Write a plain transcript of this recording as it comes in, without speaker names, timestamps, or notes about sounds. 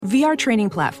VR training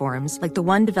platforms, like the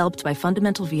one developed by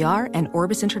Fundamental VR and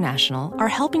Orbis International, are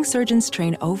helping surgeons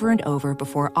train over and over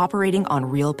before operating on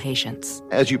real patients.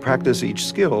 As you practice each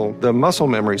skill, the muscle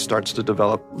memory starts to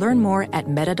develop. Learn more at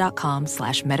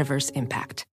meta.com/metaverse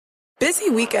impact. Busy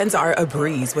weekends are a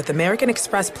breeze with American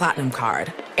Express Platinum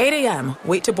Card. 8 a.m.,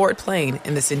 wait to board plane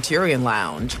in the Centurion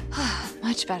Lounge.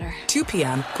 Much better. 2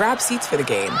 p.m., grab seats for the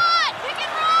game.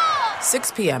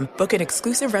 6 p.m., book an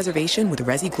exclusive reservation with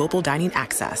Resi Global Dining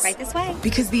Access. Right this way.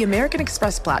 Because the American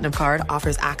Express Platinum Card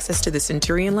offers access to the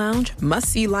Centurion Lounge,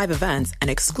 must-see live events, and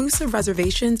exclusive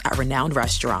reservations at renowned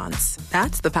restaurants.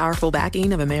 That's the powerful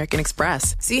backing of American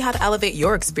Express. See how to elevate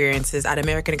your experiences at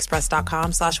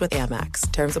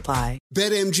americanexpress.com/withAmex. Terms apply.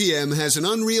 BetMGM has an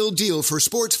unreal deal for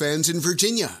sports fans in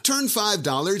Virginia. Turn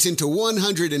 $5 into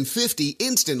 $150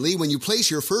 instantly when you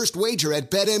place your first wager at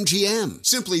BetMGM.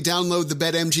 Simply download the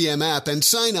BetMGM app and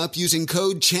sign up using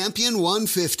code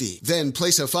Champion150. Then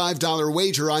place a $5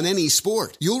 wager on any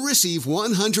sport. You'll receive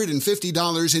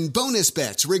 $150 in bonus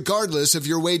bets regardless of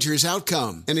your wager's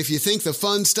outcome. And if you think the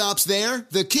fun stops there,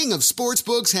 the king of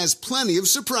sportsbooks has plenty of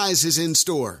surprises in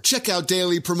store. Check out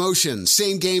daily promotions,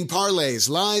 same-game parlays,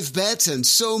 live bets, and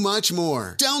so much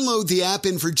more. Download the app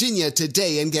in Virginia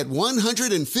today and get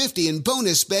 $150 in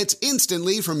bonus bets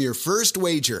instantly from your first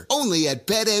wager. Only at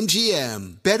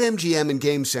BetMGM. BetMGM and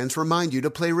GameSense remind you to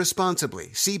play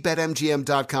responsibly. See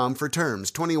BetMGM.com for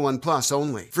terms. 21 plus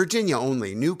only. Virginia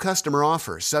only. New customer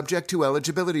offer. Subject to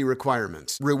eligibility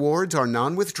requirements. Rewards are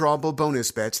non-withdrawable bonus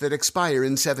bets that expire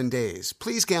in 7 days.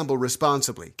 Please gamble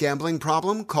responsibly. Gambling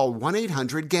problem? Call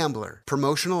 1-800-GAMBLER.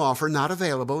 Promotional offer not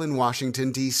available in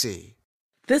Washington, D.C.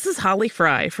 This is Holly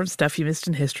Fry from Stuff You Missed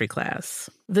in History class.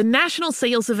 The national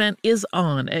sales event is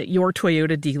on at your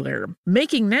Toyota dealer,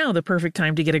 making now the perfect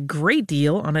time to get a great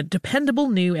deal on a dependable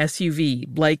new SUV,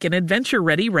 like an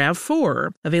adventure-ready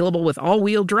RAV4. Available with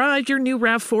all-wheel drive, your new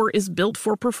RAV4 is built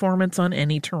for performance on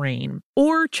any terrain.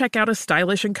 Or check out a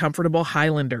stylish and comfortable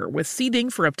Highlander with seating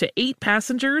for up to 8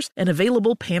 passengers and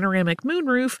available panoramic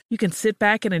moonroof. You can sit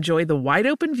back and enjoy the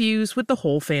wide-open views with the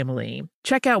whole family.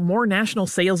 Check out more national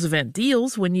sales event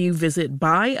deals when you visit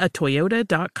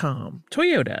buyatoyota.com.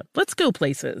 Toyota, let's go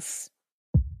places.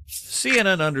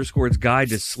 CNN_'s Guide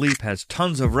to Sleep has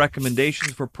tons of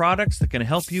recommendations for products that can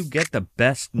help you get the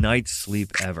best night's sleep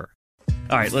ever.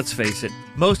 All right, let's face it,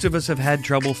 most of us have had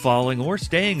trouble falling or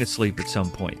staying asleep at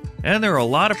some point, and there are a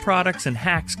lot of products and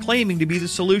hacks claiming to be the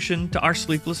solution to our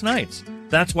sleepless nights.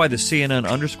 That's why the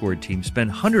CNN_ team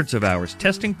spend hundreds of hours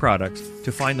testing products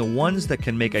to find the ones that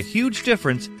can make a huge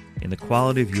difference in the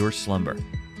quality of your slumber.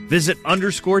 Visit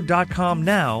underscore.com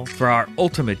now for our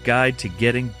ultimate guide to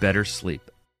getting better sleep.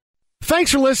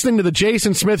 Thanks for listening to the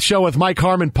Jason Smith Show with Mike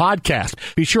Harmon podcast.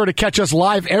 Be sure to catch us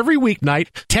live every weeknight,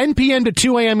 10 p.m. to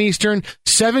 2 a.m. Eastern,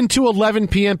 7 to 11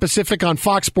 p.m. Pacific on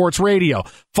Fox Sports Radio.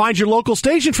 Find your local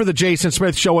station for the Jason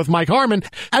Smith Show with Mike Harmon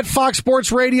at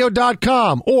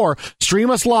foxsportsradio.com or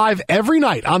stream us live every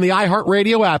night on the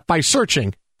iHeartRadio app by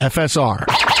searching FSR.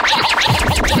 Now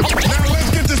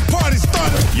let's get this party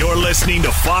started. You're listening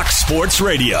to Fox Sports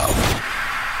Radio.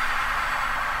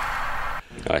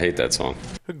 I hate that song.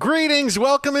 Greetings,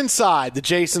 welcome inside the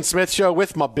Jason Smith Show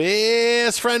with my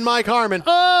best friend Mike Harmon.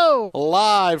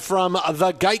 Live from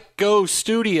the Geico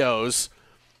Studios.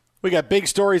 We got big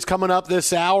stories coming up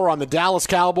this hour on the Dallas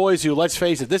Cowboys, who, let's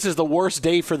face it, this is the worst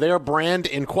day for their brand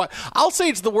in I'll say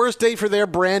it's the worst day for their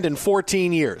brand in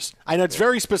 14 years. I know it's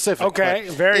very specific. Okay,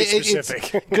 very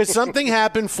specific. Because something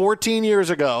happened 14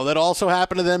 years ago that also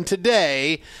happened to them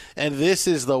today, and this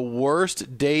is the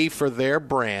worst day for their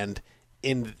brand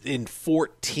in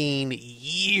 14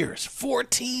 years.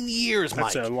 14 years,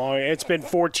 Mike. That's a long. It's been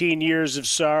 14 years of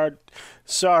sorrow.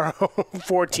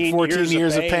 14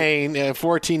 years of pain.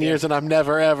 14 years, and I'm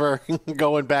never, ever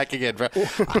going back again.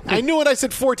 I knew when I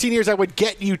said 14 years, I would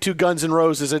get you to Guns N'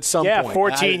 Roses at some point.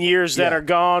 14 years that are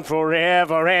gone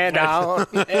forever, and I'll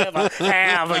never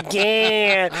have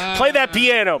again. Play that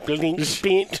piano.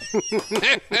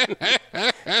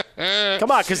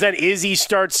 Come on, because then Izzy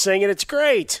starts singing. It's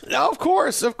great. Of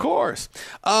course.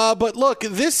 But look,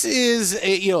 this is,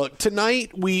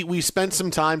 tonight we spent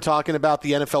some time talking about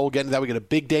the NFL. We'll get into that. We got a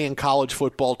big day in college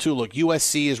football, too. Look,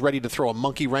 USC is ready to throw a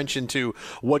monkey wrench into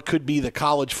what could be the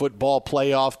college football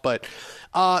playoff. But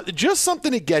just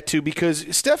something to get to, because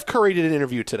Steph Curry did an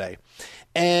interview today.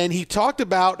 And he talked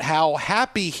about how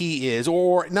happy he is,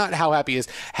 or not how happy he is,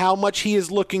 how much he is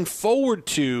looking forward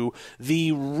to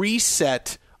the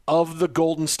reset of the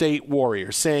Golden State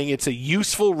Warriors, saying it's a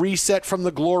useful reset from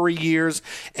the glory years,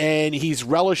 and he's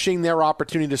relishing their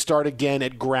opportunity to start again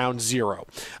at ground zero.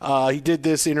 He did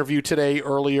this interview today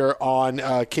earlier on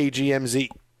KGMZ.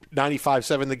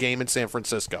 95-7 the game in San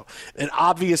Francisco. And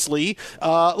obviously,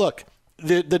 look,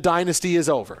 the dynasty is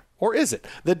over. Or is it?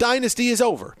 The dynasty is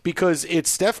over because it's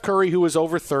Steph Curry who is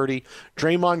over 30,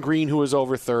 Draymond Green who is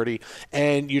over 30,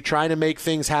 and you're trying to make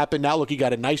things happen. Now, look, you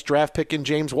got a nice draft pick in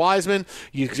James Wiseman.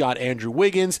 You've got Andrew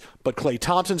Wiggins, but Klay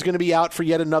Thompson's going to be out for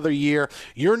yet another year.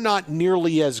 You're not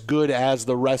nearly as good as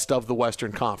the rest of the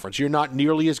Western Conference. You're not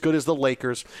nearly as good as the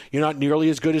Lakers. You're not nearly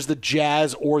as good as the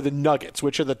Jazz or the Nuggets,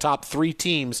 which are the top 3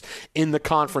 teams in the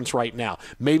conference right now.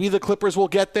 Maybe the Clippers will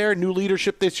get there. New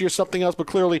leadership this year, something else, but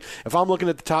clearly, if I'm looking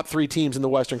at the top 3 teams in the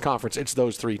Western Conference, it's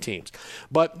those 3 teams.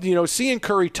 But, seeing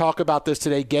Curry talk about this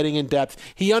today, getting in depth,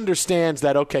 he understands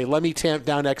that, okay, let me tamp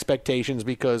down expectations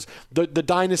because the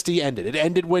dynasty ended. It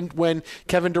ended when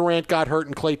Kevin Durant got hurt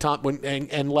and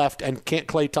and left, and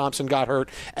Klay Thompson got hurt,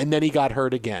 and then he got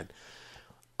hurt again.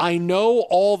 I know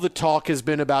all the talk has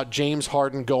been about James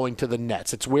Harden going to the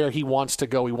Nets. It's where he wants to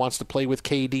go. He wants to play with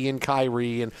KD and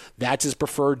Kyrie, and that's his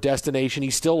preferred destination.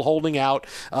 He's still holding out.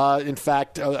 In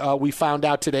fact, we found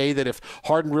out today that if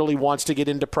Harden really wants to get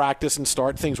into practice and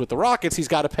start things with the Rockets, he's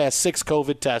got to pass 6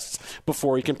 COVID tests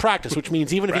before he can practice, which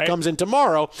means even if he comes in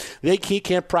tomorrow, he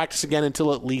can't practice again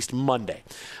until at least Monday.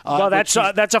 Well, that's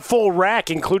a full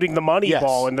rack, including the money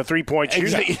ball and the 3-point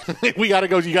shooting. Exactly.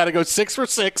 You got to go 6 for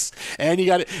 6, and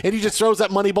he just throws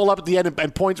that money ball up at the end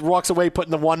and walks away,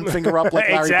 putting the one finger up like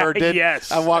Larry Bird did.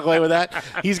 Yes. And walk away with that.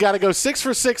 He's got to go 6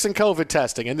 for 6 in COVID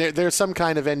testing, and there's some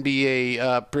kind of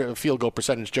NBA field goal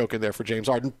percentage joke in there for James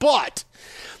Harden, but.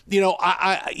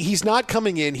 He's not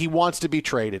coming in. He wants to be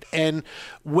traded. And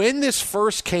when this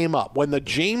first came up, when the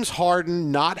James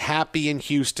Harden not happy in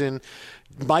Houston,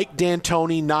 Mike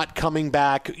D'Antoni not coming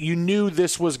back, you knew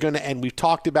this was going to end. We've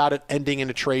talked about it ending in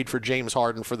a trade for James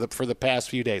Harden for the past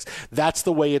few days. That's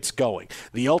the way it's going.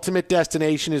 The ultimate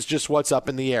destination is just what's up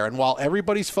in the air. And while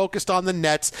everybody's focused on the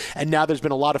Nets, and now there's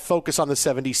been a lot of focus on the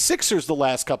 76ers the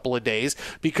last couple of days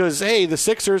because, hey, the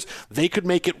Sixers, they could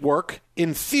make it work.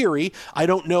 In theory, I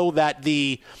don't know that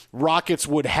the Rockets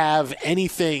would have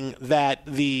anything that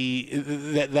the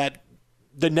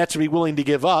Nets would be willing to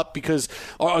give up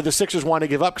or the Sixers want to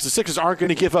give up because the Sixers aren't going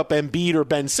to give up Embiid or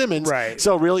Ben Simmons. Right.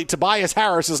 So really, Tobias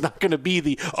Harris is not going to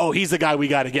be he's the guy we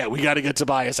got to get. We got to get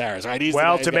Tobias Harris. Right?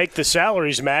 To make the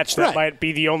salaries match, that might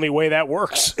be the only way that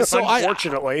works. So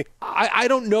unfortunately, I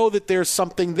don't know that there's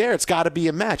something there. It's got to be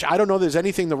a match. I don't know there's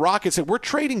anything the Rockets said. We're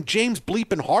trading James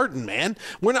Bleepin Harden, man.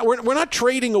 We're not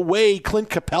trading away Clint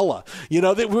Capella.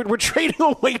 We're trading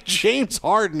away James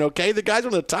Harden. Okay, the guy's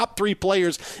one of the top 3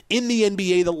 players in the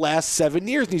NBA the last 7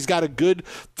 years, and he's got a good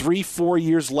 3-4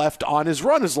 years left on his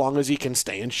run as long as he can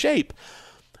stay in shape.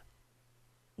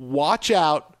 Watch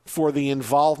out for the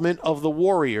involvement of the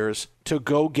Warriors to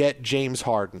go get James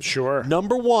Harden. Sure.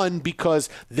 Number one, because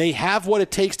they have what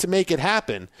it takes to make it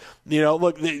happen.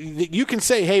 Look, you can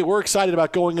say, hey, we're excited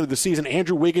about going into the season.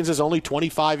 Andrew Wiggins is only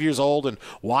 25 years old, and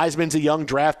Wiseman's a young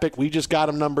draft pick. We just got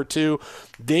him number 2.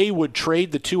 They would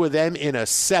trade the 2 of them in a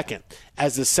second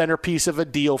as the centerpiece of a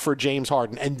deal for James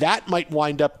Harden, and that might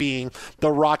wind up being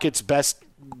the Rockets' best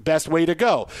way to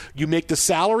go. You make the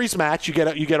salaries match. You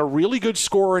get a really good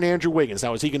scorer in Andrew Wiggins.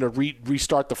 Now, is he going to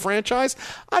restart the franchise?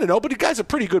 I don't know, but the guy's a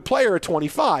pretty good player at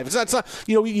 25. That's not,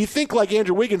 you think like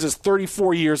Andrew Wiggins is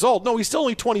 34 years old. No, he's still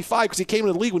only 25 because he came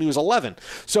into the league when he was 11.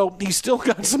 So he's still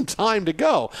got some time to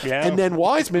go. Yeah. And then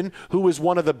Wiseman, who is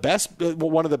one of the best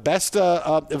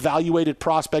evaluated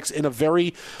prospects in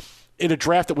a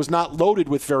draft that was not loaded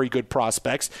with very good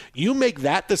prospects, you make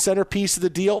that the centerpiece of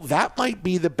the deal, that might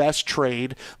be the best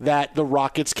trade that the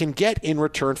Rockets can get in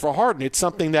return for Harden. It's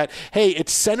something that, hey,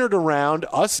 it's centered around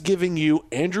us giving you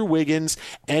Andrew Wiggins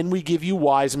and we give you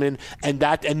Wiseman, and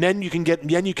then you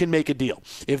can make a deal.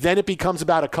 If then it becomes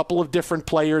about a couple of different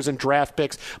players and draft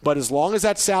picks, but as long as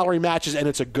that salary matches and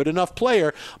it's a good enough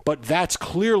player, but that's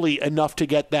clearly enough to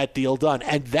get that deal done.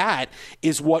 And that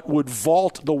is what would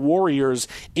vault the Warriors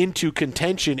into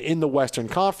contention in the Western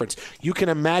Conference. You can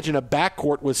imagine a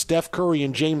backcourt with Steph Curry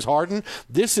and James Harden.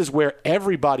 This is where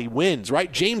everybody wins, right?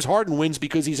 James Harden wins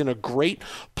because he's in a great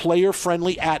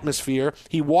player-friendly atmosphere.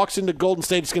 He walks into Golden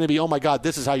State, it's going to be, oh my God,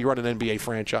 this is how you run an NBA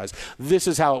franchise. This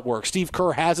is how it works. Steve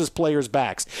Kerr has his players'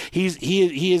 backs. He's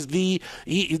the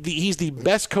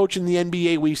best coach in the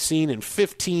NBA we've seen in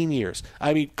 15 years.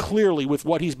 I mean, clearly with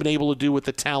what he's been able to do with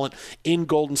the talent in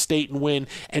Golden State and win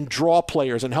and draw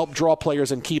players and help draw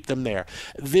players and keep them there.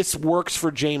 This works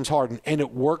for James Harden, and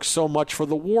it works so much for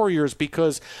the Warriors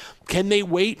because Can they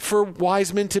wait for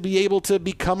Wiseman to be able to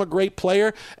become a great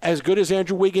player? As good as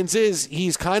Andrew Wiggins is,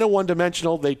 he's kind of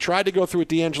one-dimensional. They tried to go through with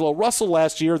D'Angelo Russell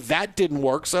last year. That didn't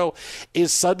work. So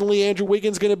is suddenly Andrew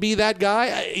Wiggins going to be that guy?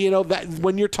 That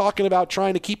when you're talking about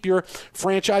trying to keep your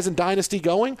franchise and dynasty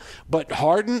going, but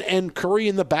Harden and Curry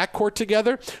in the backcourt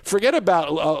together, forget about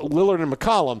Lillard and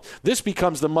McCollum. This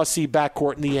becomes the must-see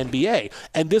backcourt in the NBA.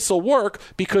 And this will work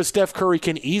because Steph Curry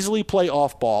can easily play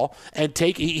off-ball and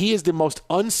he is the most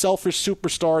unselfish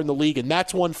superstar in the league, and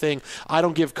that's one thing I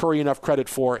don't give Curry enough credit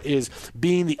for, is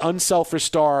being the unselfish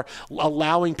star,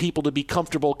 allowing people to be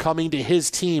comfortable coming to his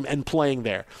team and playing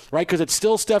there, right? Because it's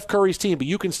still Steph Curry's team, but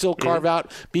you can still carve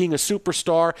out being a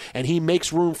superstar, and he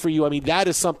makes room for you. I mean, that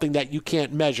is something that you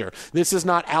can't measure. This is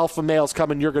not alpha males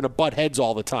coming, you're going to butt heads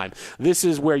all the time. This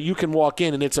is where you can walk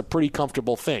in, and it's a pretty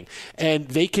comfortable thing. And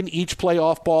they can each play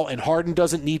off ball, and Harden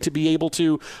doesn't need to be able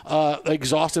to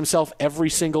exhaust himself every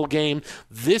single game.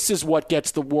 This is what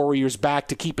gets the Warriors back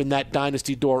to keeping that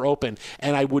dynasty door open.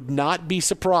 And I would not be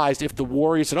surprised if the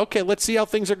Warriors said, okay, let's see how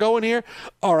things are going here.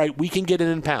 All right, we can get it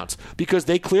in pounds. Because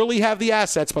they clearly have the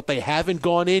assets, but they haven't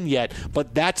gone in yet.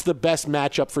 But that's the best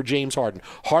matchup for James Harden.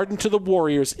 Harden to the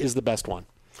Warriors is the best one.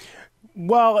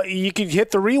 Well, you could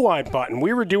hit the rewind button.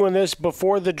 We were doing this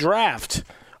before the draft,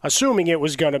 assuming it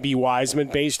was going to be Wiseman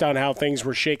based on how things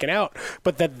were shaking out,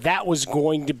 but that was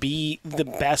going to be the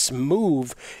best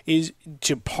move, is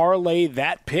to parlay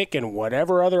that pick and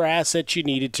whatever other assets you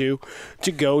needed to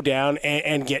go down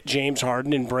and get James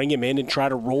Harden and bring him in and try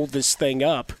to roll this thing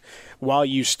up while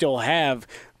you still have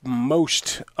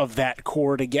most of that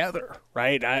core together,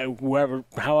 right?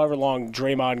 However long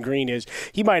Draymond Green is,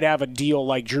 he might have a deal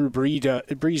like Drew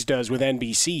Brees does with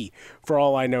NBC, for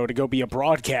all I know, to go be a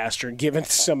broadcaster, given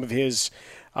some of his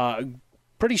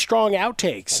pretty strong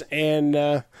outtakes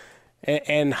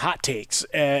and hot takes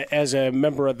as a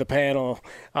member of the panel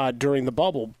during the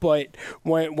bubble. But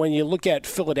when you look at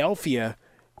Philadelphia,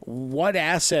 what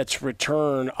assets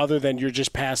return other than you're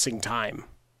just passing time?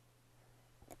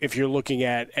 If you're looking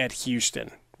at Houston,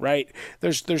 right?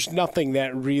 There's nothing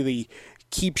that really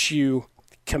keeps you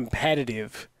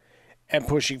competitive and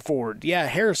pushing forward. Yeah,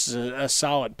 Harris is a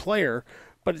solid player,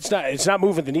 but it's not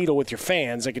moving the needle with your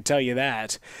fans, I can tell you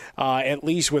that. At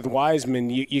least with Wiseman,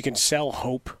 you can sell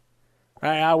hope.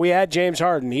 We had James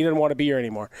Harden. He didn't want to be here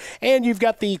anymore. And you've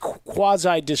got the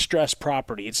quasi-distressed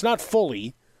property. It's not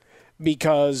fully,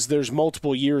 because there's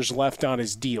multiple years left on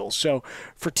his deal. So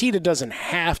Fertitta doesn't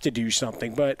have to do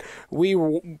something, but we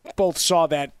both saw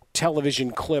that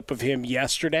television clip of him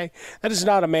yesterday. That is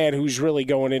not a man who's really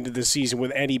going into the season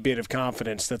with any bit of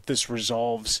confidence that this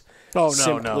resolves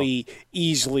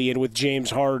easily, and with James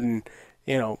Harden,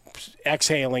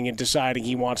 exhaling and deciding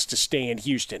he wants to stay in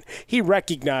Houston. He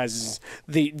recognizes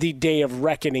the day of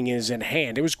reckoning is in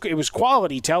hand. It was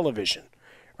quality television.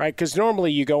 Right, because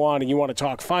normally you go on and you want to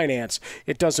talk finance.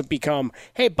 It doesn't become,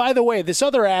 hey, by the way, this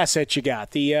other asset you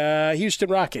got, the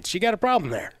Houston Rockets, you got a problem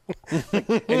there.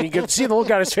 And you can see the look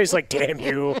on his face like, damn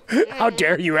you, how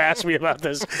dare you ask me about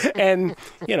this? And,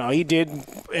 he did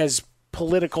as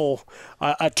political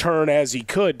a turn as he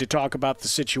could to talk about the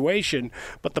situation,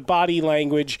 but the body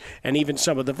language and even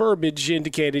some of the verbiage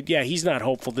indicated, yeah, he's not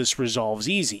hopeful this resolves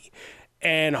easy.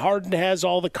 And Harden has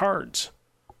all the cards.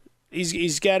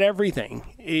 He's got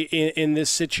everything in this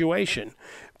situation,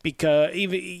 because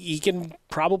he can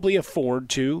probably afford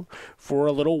to, for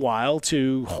a little while,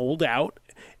 to hold out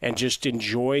and just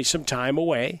enjoy some time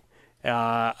away.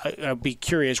 I'd be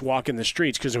curious walking the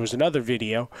streets, because there was another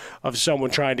video of someone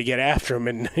trying to get after him,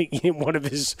 and one of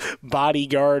his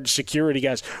bodyguard security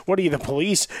guys, what are you, the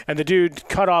police? And the dude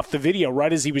cut off the video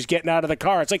right as he was getting out of the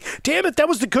car. It's like, damn it, that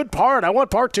was the good part. I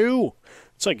want part 2.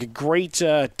 It's like a great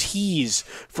tease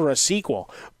for a sequel.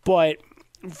 But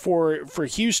for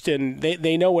Houston,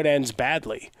 they know it ends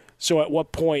badly. So at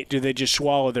what point do they just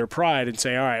swallow their pride and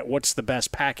say, all right, what's the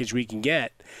best package we can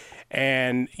get?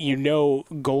 And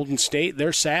Golden State,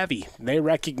 they're savvy. They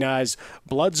recognize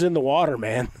blood's in the water,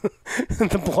 man.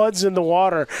 The blood's in the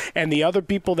water. And the other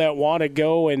people that want to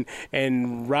go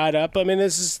and ride up, I mean,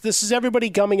 this is everybody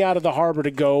coming out of the harbor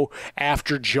to go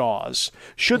after Jaws.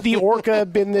 Should the Orca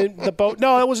have been the boat?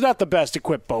 No, it was not the best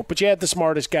equipped boat, but you had the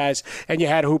smartest guys, and you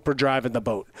had Hooper driving the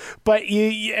boat. But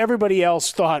everybody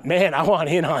else thought, man, I want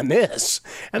in on this.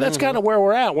 And that's kind of where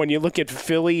we're at when you look at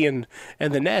Philly and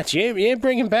the Nets. You ain't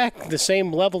bringing back the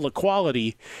same level of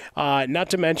quality, not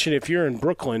to mention if you're in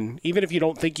Brooklyn, even if you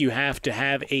don't think you have to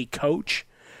have a coach,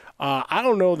 I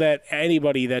don't know that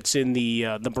anybody that's in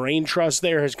the brain trust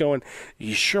there is going,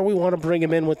 you sure we want to bring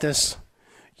him in with this?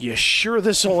 You sure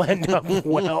this will end up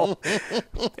well?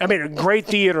 I mean, a great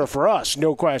theater for us,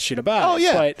 no question about it.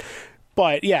 Yeah.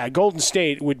 But, yeah, Golden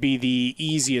State would be the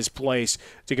easiest place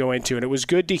to go into. And it was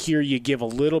good to hear you give a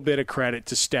little bit of credit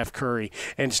to Steph Curry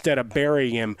instead of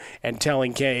burying him and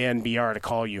telling KNBR to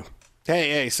call you.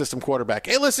 Hey, system quarterback.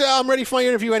 Hey, listen, I'm ready for my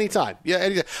interview anytime. Yeah,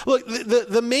 anytime. Look,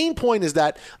 the main point is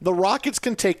that the Rockets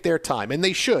can take their time, and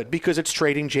they should, because it's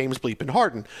trading James Bleep and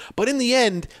Harden. But in the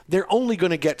end, they're only going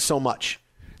to get so much.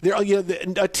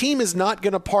 A team is not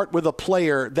going to part with a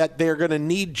player that they're going to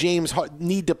need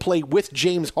to play with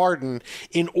James Harden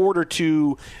in order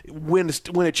to win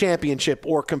a championship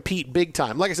or compete big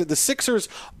time. Like I said, the Sixers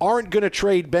aren't going to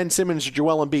trade Ben Simmons or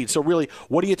Joel Embiid. So really,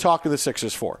 what do you talk to the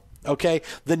Sixers for? Okay,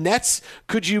 the Nets,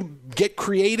 could you get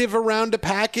creative around a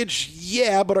package?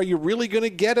 Yeah, but are you really going to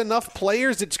get enough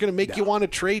players that's going to make you want to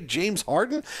trade James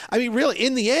Harden? I mean, really,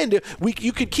 in the end,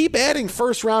 you could keep adding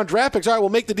first-round draft picks. All right, we'll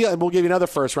make the deal, and we'll give you another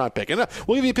first-round pick. And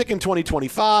we'll give you a pick in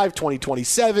 2025,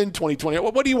 2027, 2020.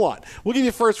 What do you want? We'll give you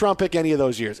a first-round pick any of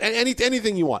those years.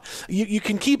 Anything you want. You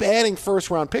can keep adding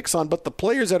first-round picks on, but the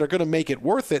players that are going to make it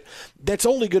worth it, that's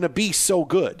only going to be so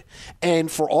good.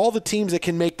 And for all the teams that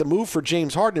can make the move for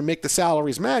James Harden and make the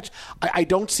salaries match, I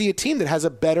don't see a team that has a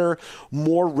better,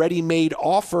 more ready-made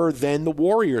offer than the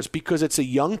Warriors, because it's a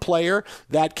young player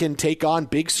that can take on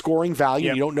big scoring value.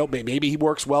 Yep. You don't know, maybe he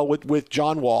works well with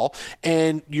John Wall,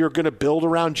 and you're going to build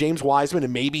around James Wiseman,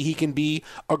 and maybe he can be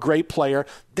a great player.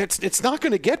 It's not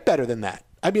going to get better than that.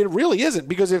 I mean, it really isn't,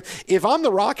 because if I'm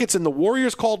the Rockets and the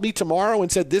Warriors called me tomorrow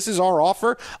and said, this is our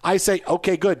offer, I say,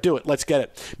 okay, good, do it. Let's get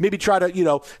it. Maybe try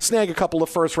to, snag a couple of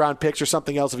first-round picks or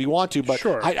something else if you want to, but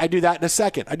sure. I do that in a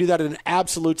second. I do that in an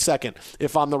absolute second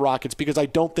if I'm the Rockets, because I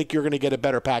don't think you're going to get a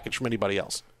better package from anybody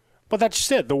else. But that's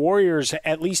just it. The Warriors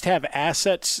at least have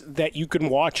assets that you can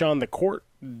watch on the court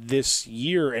this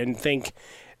year and think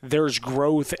there's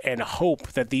growth and hope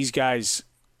that these guys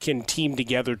can team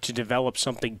together to develop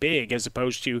something big, as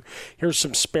opposed to here's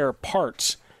some spare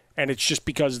parts and it's just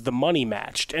because the money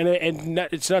matched. And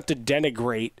it's not to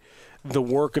denigrate the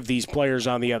work of these players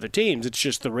on the other teams. It's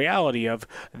just the reality of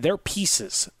they're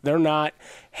pieces. They're not,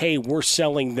 hey, we're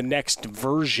selling the next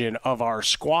version of our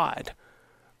squad.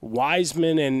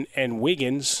 Wiseman and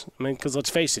Wiggins, I mean, because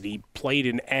let's face it, he played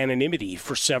in anonymity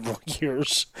for several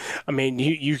years. I mean,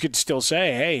 you could still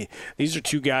say, hey, these are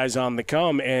two guys on the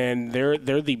come, and they're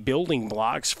the building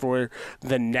blocks for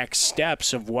the next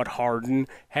steps of what Harden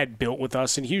had built with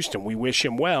us in Houston. We wish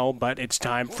him well, but it's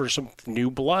time for some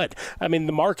new blood. I mean,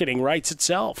 the marketing writes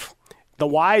itself. The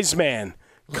wise man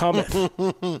cometh.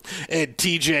 And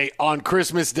TJ on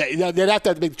Christmas Day. They'd have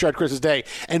to make the trade Christmas Day,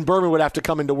 and Berman would have to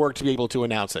come into work to be able to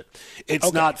announce it.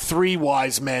 It's not three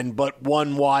wise men, but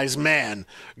one wise man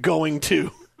going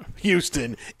to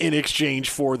Houston in exchange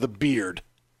for the beard,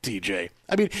 TJ.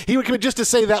 I mean, he would come just to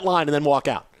say that line and then walk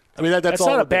out. I mean, that's all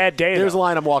not a bad day. There's a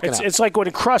line I'm walking out. It's like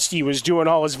when Krusty was doing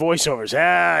all his voiceovers.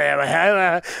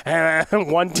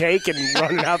 One take and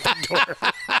running out the door.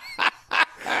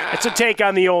 It's a take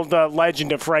on the old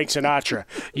legend of Frank Sinatra.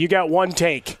 You got one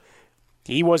take.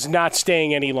 He was not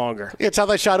staying any longer. It's how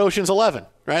they shot Ocean's 11,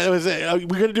 right? It was, we're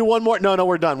going to do one more? No,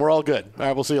 we're done. We're all good. All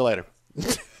right, we'll see you later.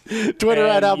 Twitter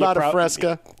at Alvada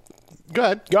Fresca.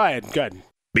 Go ahead.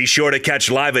 Be sure to catch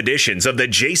live editions of The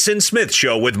Jason Smith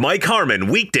Show with Mike Harmon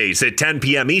weekdays at 10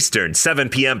 p.m. Eastern, 7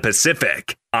 p.m.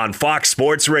 Pacific on Fox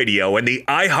Sports Radio and the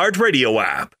iHeartRadio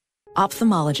app.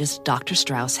 Ophthalmologist Dr.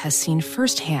 Strauss has seen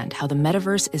firsthand how the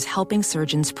metaverse is helping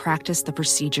surgeons practice the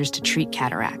procedures to treat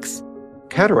cataracts.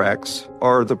 Cataracts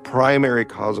are the primary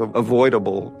cause of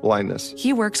avoidable blindness.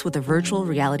 He works with a virtual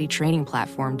reality training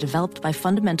platform developed by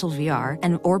Fundamental VR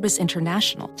and Orbis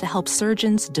International to help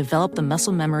surgeons develop the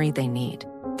muscle memory they need.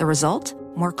 The result?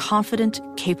 More confident,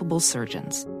 capable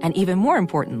surgeons. And even more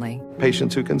importantly,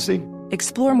 patients who can see.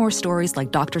 Explore more stories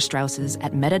like Dr. Strauss's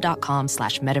at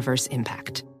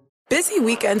meta.com/metaverseimpact. Busy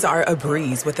weekends are a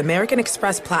breeze with American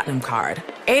Express Platinum Card.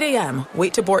 8 a.m.,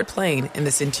 wait to board plane in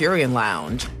the Centurion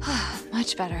Lounge.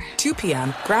 Much better. 2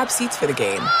 p.m., grab seats for the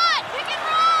game.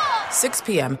 6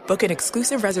 p.m., book an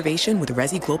exclusive reservation with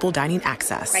Resi Global Dining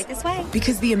Access. Right this way.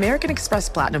 Because the American Express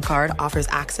Platinum Card offers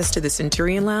access to the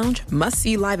Centurion Lounge,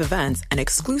 must-see live events, and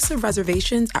exclusive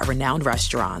reservations at renowned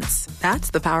restaurants. That's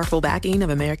the powerful backing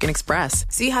of American Express.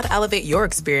 See how to elevate your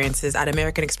experiences at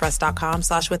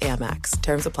americanexpress.com/withAmex.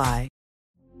 Terms apply.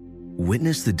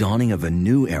 Witness the dawning of a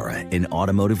new era in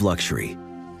automotive luxury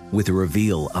with a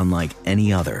reveal unlike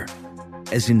any other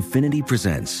as Infiniti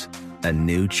presents a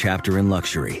new chapter in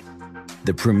luxury.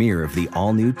 The premiere of the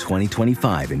all-new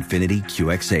 2025 Infiniti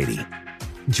QX80.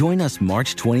 Join us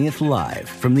March 20th live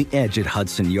from the Edge at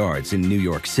Hudson Yards in New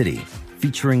York City,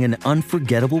 featuring an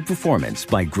unforgettable performance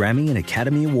by Grammy and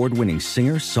Academy Award-winning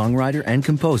singer, songwriter, and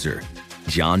composer,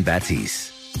 Jon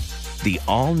Batiste. The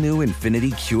all-new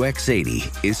Infiniti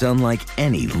QX80 is unlike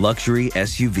any luxury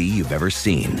SUV you've ever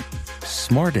seen.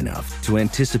 Smart enough to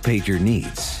anticipate your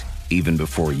needs, even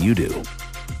before you do.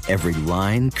 Every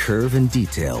line, curve, and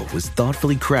detail was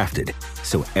thoughtfully crafted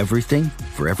so everything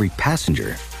for every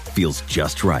passenger feels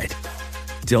just right.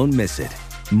 Don't miss it.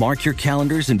 Mark your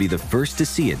calendars and be the first to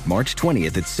see it March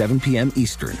 20th at 7 p.m.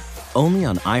 Eastern, only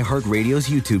on iHeartRadio's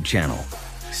YouTube channel.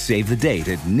 Save the date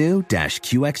at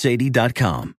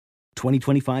new-QX80.com.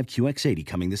 2025 QX80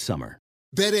 coming this summer.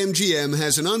 BetMGM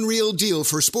has an unreal deal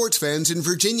for sports fans in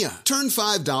Virginia. Turn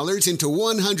 $5 into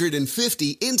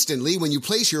 $150 instantly when you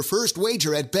place your first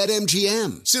wager at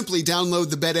BetMGM. Simply download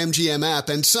the BetMGM app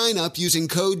and sign up using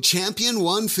code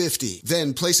Champion150.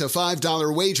 Then place a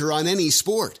 $5 wager on any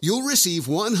sport. You'll receive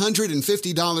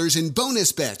 $150 in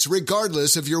bonus bets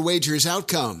regardless of your wager's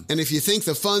outcome. And if you think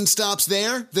the fun stops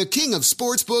there, the king of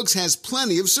sportsbooks has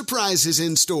plenty of surprises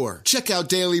in store. Check out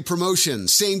daily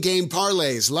promotions, same-game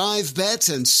parlays, live bets,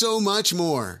 and so much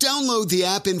more. Download the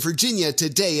app in Virginia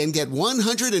today and get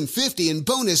 $150 in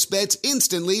bonus bets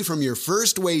instantly from your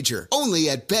first wager. Only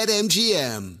at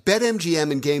BetMGM.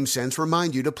 BetMGM and GameSense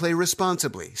remind you to play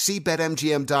responsibly. See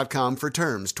BetMGM.com for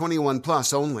terms. 21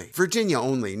 plus only. Virginia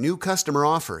only. New customer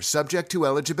offer subject to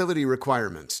eligibility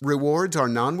requirements. Rewards are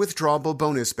non-withdrawable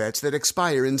bonus bets that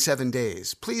expire in 7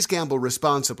 days. Please gamble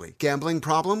responsibly. Gambling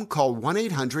problem? Call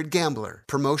 1-800-GAMBLER.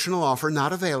 Promotional offer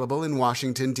not available in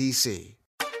Washington, D.C.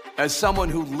 As someone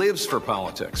who lives for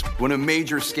politics, when a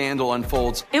major scandal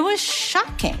unfolds, it was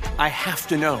shocking. I have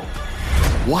to know,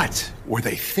 what were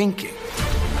they thinking?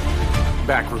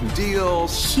 Backroom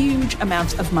deals, huge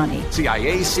amounts of money,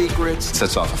 CIA secrets,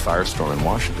 sets off a firestorm in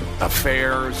Washington,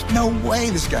 affairs. No way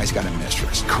this guy's got a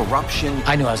mistress. Corruption.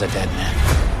 I knew I was a dead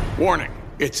man. Warning,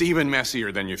 it's even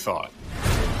messier than you thought.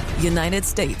 United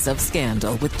States of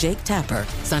Scandal with Jake Tapper,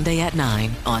 Sunday at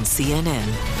 9 on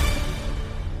CNN.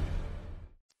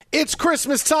 It's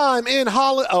Christmas time in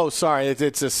Hollywood. Oh, sorry,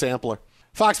 it's a sampler.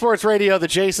 Fox Sports Radio, the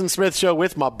Jason Smith Show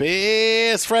with my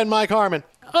best friend Mike Harmon.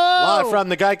 Live from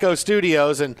the Geico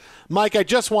Studios. And, Mike, I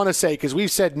just want to say, because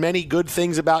we've said many good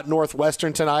things about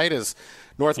Northwestern tonight, as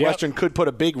Northwestern could put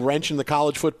a big wrench in the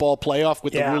college football playoff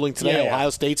with the ruling today. Ohio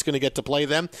State's going to get to play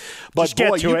them. But,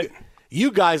 boy, you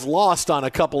guys lost on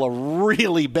a couple of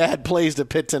really bad plays to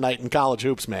Pitt tonight in college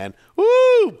hoops, man.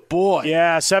 Woo, boy.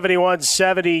 Yeah,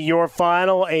 71-70 your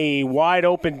final. A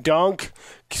wide-open dunk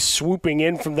swooping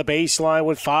in from the baseline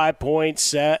with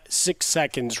 5.6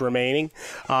 seconds remaining.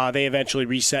 They eventually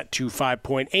reset to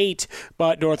 5.8,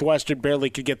 but Northwestern barely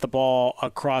could get the ball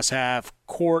across half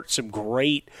court. Some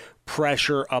great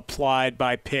pressure applied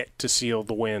by Pitt to seal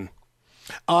the win.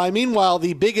 Meanwhile,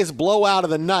 the biggest blowout of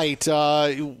the night,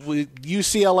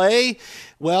 UCLA,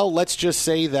 well, let's just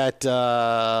say that,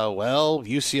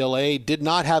 UCLA did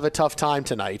not have a tough time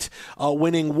tonight,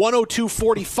 winning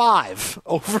 102-45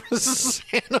 over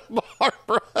Santa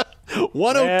Barbara.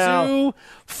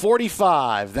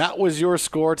 102-45. That was your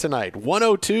score tonight,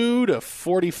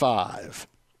 102-45.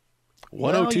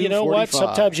 Well, you know what?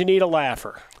 Sometimes you need a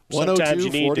laugher.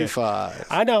 102-45.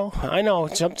 I know.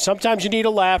 Sometimes you need a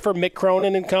laugher. Mick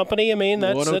Cronin and company. I mean,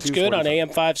 that's good on AM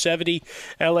 570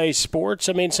 LA Sports.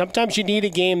 I mean, sometimes you need a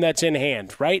game that's in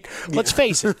hand, right? Let's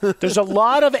face it. There's a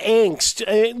lot of angst.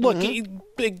 Look,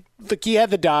 you had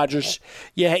the Dodgers.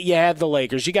 You had the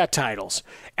Lakers. You got titles.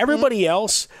 Everybody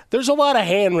else, there's a lot of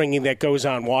hand-wringing that goes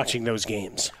on watching those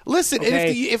games. Listen,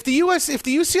 okay? if the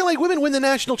UCLA women win the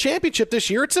national championship this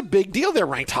year, it's a big deal. They're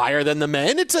ranked higher than the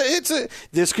men.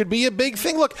 This could be a big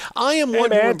thing. Look, I am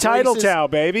one who embraces title towel,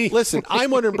 baby. Listen,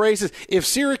 I'm one who embraces.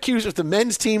 If the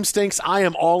men's team stinks, I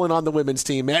am all in on the women's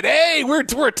team, man. Hey, we're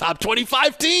a top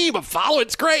 25 team.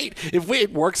 It's great.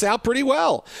 It works out pretty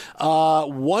well.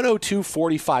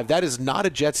 102-45. That is not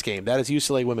a Jets game. That is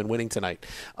UCLA women winning tonight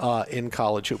in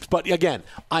college hoops. But again,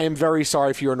 I am very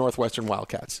sorry for your Northwestern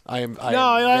Wildcats.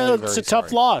 It's a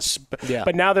tough loss.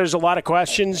 But now there's a lot of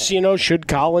questions. Should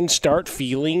Collins start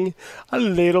feeling a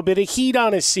little bit of heat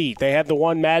on his seat? They had the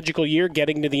one magical year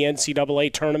getting to the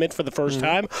NCAA tournament for the first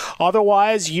time.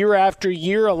 Otherwise, year after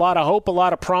year, a lot of hope, a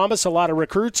lot of promise, a lot of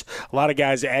recruits, a lot of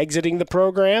guys exiting the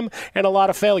program, and a lot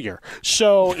of failure.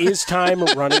 So is time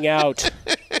running out?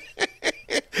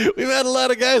 We've had a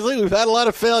lot of guys. We've had a lot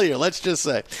of failure, let's just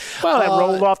say. Well, that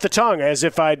rolled off the tongue as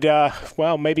if I'd,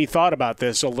 maybe thought about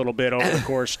this a little bit over the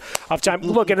course of time.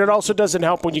 Look, and it also doesn't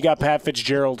help when you got Pat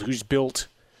Fitzgerald, who's built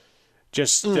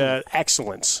just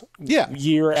excellence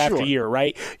year after year,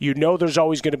 right? You know there's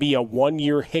always going to be a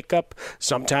one-year hiccup.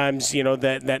 Sometimes,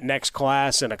 that next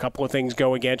class and a couple of things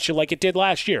go against you like it did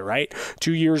last year, right?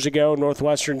 2 years ago,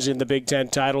 Northwestern's in the Big Ten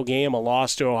title game, a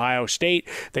loss to Ohio State.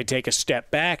 They take a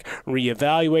step back,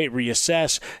 reevaluate,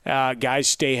 reassess. Guys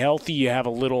stay healthy. You have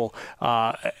a little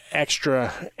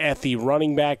extra at the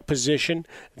running back position.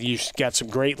 You've got some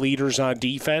great leaders on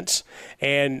defense,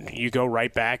 and you go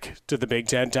right back to the Big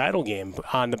Ten title game.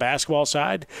 On the basketball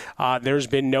side, there's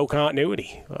been no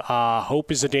continuity.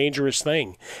 Hope is a dangerous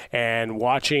thing, and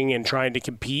watching and trying to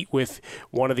compete with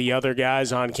one of the other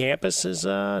guys on campus is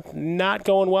not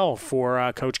going well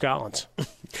for Coach Collins.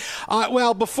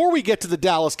 Well, before we get to the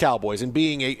Dallas Cowboys and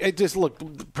being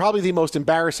probably the most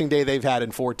embarrassing day they've had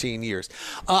in 14 years,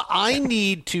 I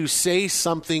need to say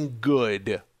something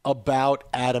good about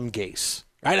Adam Gase.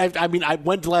 Right?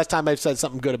 When's the last time I've said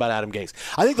something good about Adam Gase?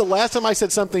 I think the last time I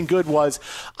said something good was,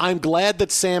 I'm glad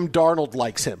that Sam Darnold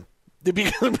likes him.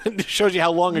 It shows you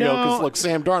how long ago, because look,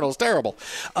 Sam Darnold's terrible.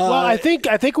 Well, I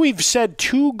think we've said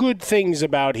two good things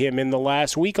about him in the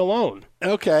last week alone.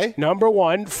 Okay. Number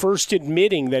one, first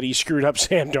admitting that he screwed up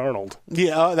Sam Darnold.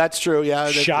 Yeah, that's true. Yeah,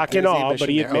 shock and awe, but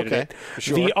he admitted it.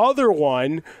 Sure. The other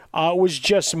one was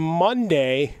just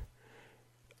Monday,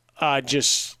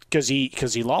 because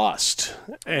he lost,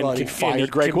 and he fired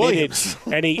Greg Williams,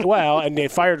 and they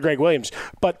fired Greg Williams,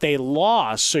 but they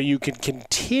lost, so you can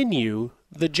continue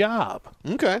the job.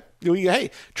 Okay. Hey,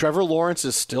 Trevor Lawrence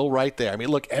is still right there. I mean,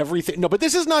 look, everything. No, but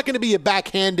this is not going to be a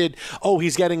backhanded,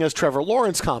 he's getting us Trevor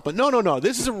Lawrence comp. But no.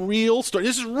 This is a real story.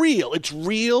 This is real. It's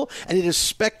real, and it is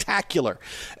spectacular.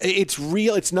 It's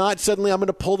real. It's not suddenly I'm going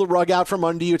to pull the rug out from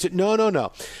under you.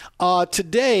 No.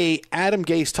 Today, Adam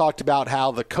Gase talked about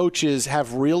how the coaches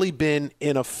have really been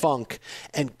in a funk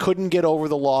and couldn't get over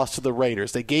the loss to the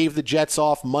Raiders. They gave the Jets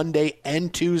off Monday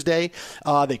and Tuesday.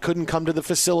 They couldn't come to the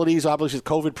facilities. Obviously, with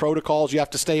COVID protocols, you have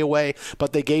to stay away.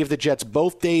 But they gave the Jets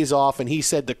both days off, and he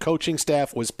said the coaching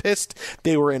staff was pissed.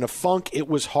 They were in a funk. It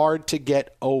was hard to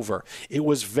get over. It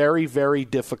was very, very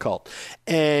difficult.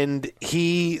 And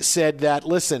he said that,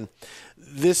 listen,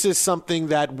 this is something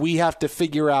that we have to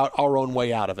figure out our own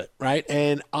way out of it, right?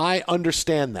 And I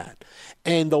understand that.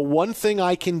 And the one thing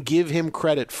I can give him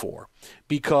credit for,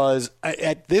 because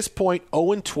at this point,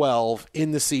 0-12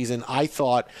 in the season, I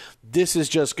thought this is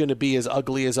just going to be as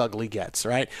ugly gets,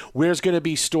 right? There's going to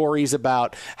be stories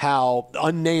about how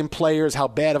unnamed players, how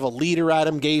bad of a leader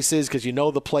Adam Gase is, because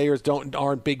the players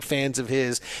aren't big fans of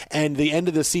his. And the end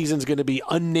of the season is going to be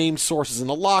unnamed sources in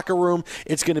the locker room.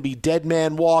 It's going to be dead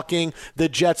man walking. The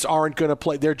Jets aren't going to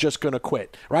play. They're just going to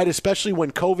quit, right? Especially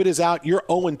when COVID is out. You're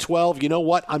 0-12. You know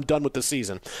what? I'm done with the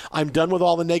season. I'm done with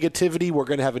all the negativity. We're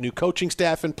going to have a new coaching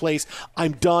staff in place.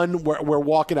 I'm done. We're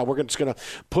walking out. We're just going to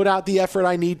put out the effort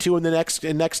I need to in the next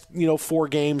 4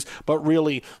 games, but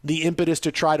really the impetus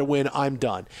to try to win, I'm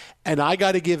done. And I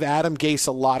got to give Adam Gase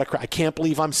a lot of credit. I can't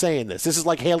believe I'm saying this. This is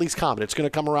like Haley's Comet. It's going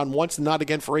to come around once and not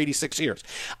again for 86 years.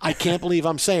 I can't believe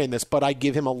I'm saying this, but I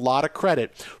give him a lot of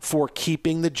credit for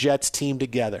keeping the Jets team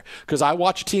together. Because I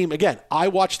watch I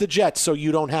watch the Jets, so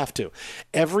you don't have to.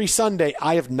 Every Sunday,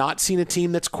 I have not seen a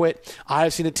team that's quit. I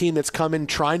have seen a team that's come in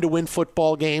trying to win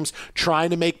football games,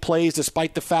 trying to make plays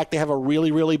despite the fact they have a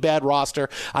really, really bad roster.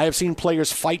 I have seen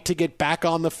players fight to get back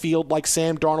on the field like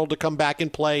Sam Darnold to come back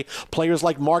and play. Players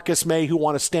like Marcus May who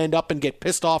want to stand up and get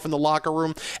pissed off in the locker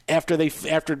room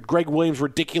after Greg Williams'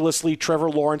 ridiculously Trevor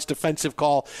Lawrence defensive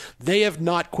call. They have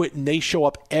not quit, and they show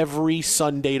up every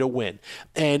Sunday to win.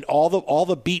 And all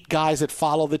the beat guys that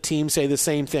follow the team say the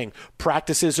same thing.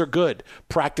 Practices are good.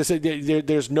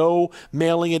 There's no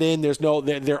mailing it in.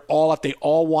 They're all up. They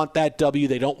all want that W.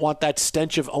 They don't want that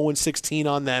stench of 0-16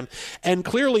 on them. And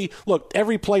clearly, look,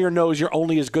 every player knows you're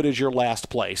only as good as your last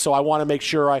play. So I want to make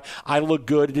sure I look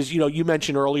good. It is, you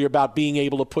mentioned earlier about being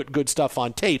able to put good stuff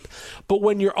on tape. But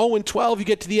when you're 0-12, you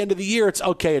get to the end of the year, it's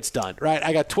okay, it's done, right?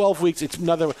 I got 12 weeks,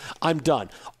 I'm done.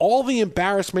 All the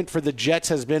embarrassment for the Jets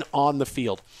has been on the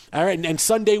field. All right, and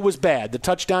Sunday was bad. The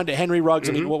touchdown to Henry Ruggs,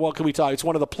 I mean, what can we talk? It's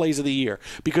one of the plays of the year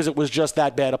because it was just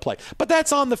that bad a play. But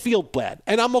that's on the field bad,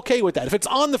 and I'm okay with that. If it's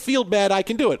on the field bad, I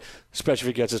can do it, especially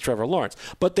if it gets us Trevor Lawrence.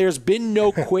 But there's been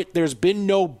no quit. There's been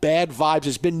no bad vibes.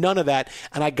 There's been none of that,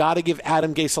 and I got to give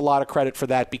Adam Gase a lot of credit for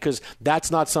that because that's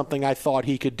not something I thought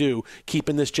he could do,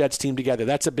 keeping this Jets team together.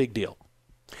 That's a big deal.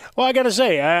 Well, I got to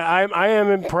say, I am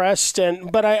impressed,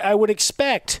 but I would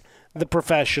expect the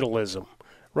professionalism,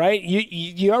 right?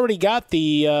 You already got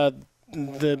the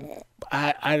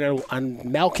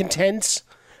malcontents,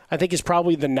 I think is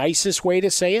probably the nicest way to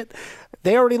say it.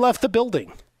 They already left the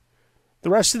building. The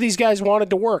rest of these guys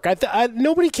wanted to work.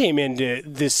 Nobody came into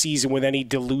this season with any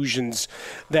delusions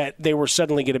that they were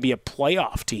suddenly going to be a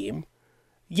playoff team.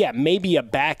 Yeah, maybe a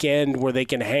back end where they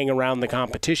can hang around the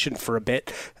competition for a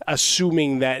bit,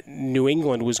 assuming that New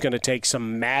England was going to take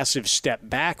some massive step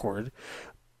backward.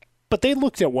 But they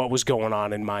looked at what was going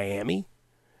on in Miami,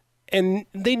 and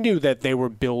they knew that they were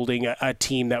building a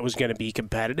team that was going to be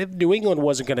competitive. New England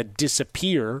wasn't going to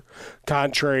disappear,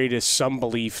 contrary to some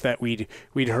belief that we'd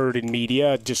heard in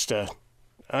media, just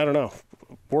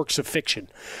works of fiction.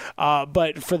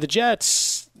 But for the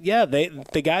Jets, yeah,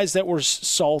 the guys that were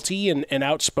salty and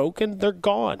outspoken, they're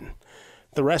gone.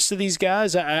 The rest of these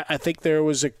guys, I think there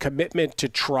was a commitment to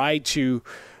try to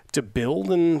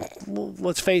build, and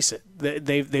let's face it,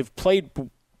 they've played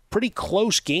pretty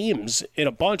close games in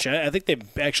a bunch. I think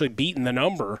they've actually beaten the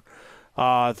number.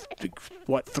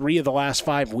 3 of the last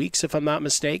 5 weeks, if I'm not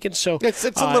mistaken. So it's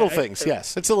a little things.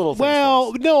 Yes, it's a little things.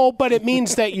 Well, no, but it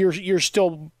means that you're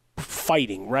still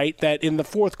fighting, right? That in the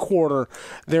fourth quarter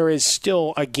there is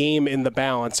still a game in the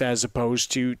balance as opposed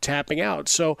to tapping out.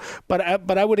 So, but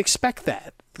I would expect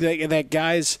that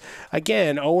guys,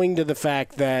 again, owing to the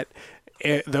fact that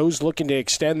those looking to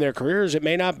extend their careers, it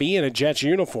may not be in a Jets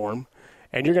uniform.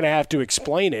 And you're going to have to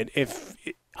explain it. If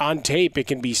on tape it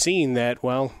can be seen that,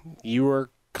 well, you were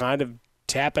kind of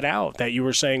tapping out, that you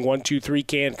were saying 1, 2, 3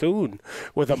 Cancun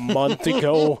with a month to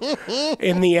go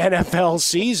in the NFL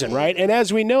season, right? And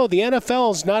as we know, the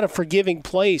NFL is not a forgiving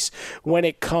place when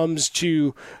it comes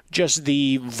to just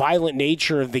the violent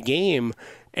nature of the game.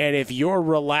 And if you're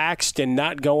relaxed and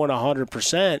not going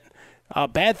 100%,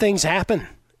 bad things happen.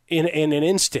 In an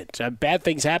instant. Bad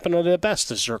things happen under the best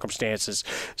of circumstances.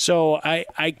 So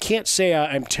I can't say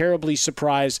I'm terribly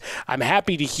surprised. I'm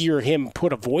happy to hear him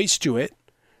put a voice to it,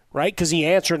 right? Because he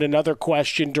answered another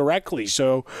question directly.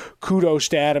 So kudos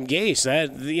to Adam Gase.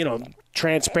 That,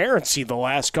 transparency the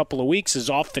last couple of weeks is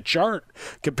off the chart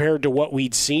compared to what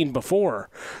we'd seen before.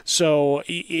 So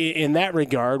in that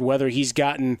regard, whether he's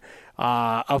gotten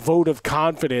a vote of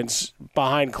confidence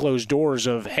behind closed doors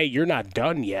of, hey, you're not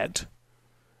done yet,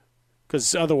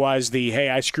 because otherwise hey,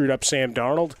 I screwed up Sam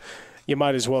Darnold, you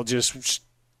might as well just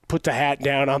put the hat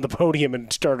down on the podium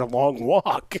and start a long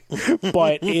walk.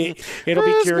 But it'll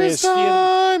be curious.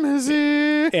 Time is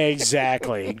here.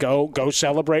 Exactly. Go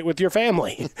celebrate with your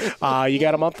family. You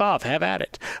got a month off. Have at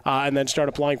it. And then start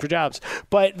applying for jobs.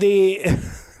 But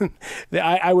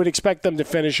I would expect them to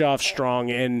finish off strong.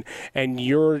 And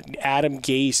your Adam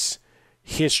Gase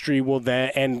history will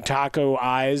then, and Taco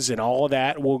Eyes and all of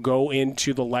that will go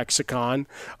into the lexicon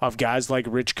of guys like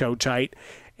Rich Kotite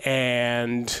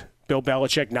and Bill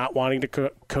Belichick not wanting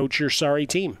to coach your sorry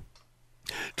team.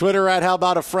 Twitter at How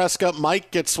About a Fresca. Mike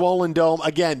gets swollen dome.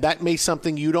 Again, that may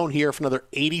something you don't hear for another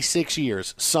 86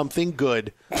 years. Something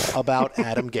good about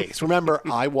Adam Gase. Remember,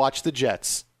 I watch the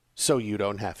Jets, so you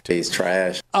don't have to. He's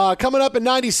trash. Coming up in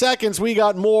 90 seconds, we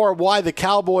got more why the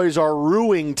Cowboys are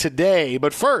ruining today.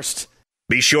 But first,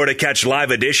 be sure to catch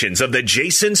live editions of The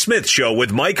Jason Smith Show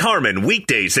with Mike Harmon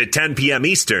weekdays at 10 p.m.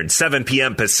 Eastern, 7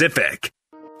 p.m. Pacific.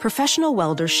 Professional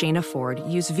welder Shayna Ford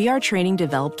used VR training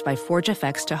developed by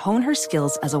ForgeFX to hone her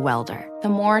skills as a welder. The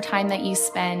more time that you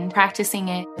spend practicing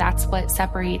it, that's what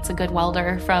separates a good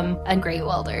welder from a great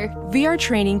welder. VR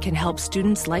training can help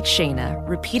students like Shayna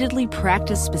repeatedly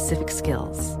practice specific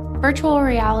skills. Virtual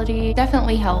reality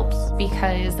definitely helps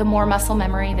because the more muscle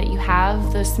memory that you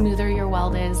have, the smoother your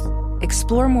weld is.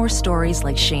 Explore more stories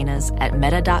like Shayna's at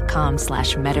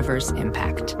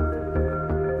meta.com/metaverseimpact.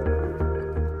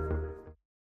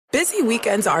 Busy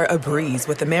weekends are a breeze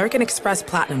with American Express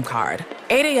Platinum Card.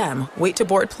 8 a.m., wait to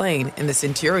board plane in the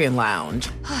Centurion Lounge.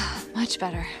 Much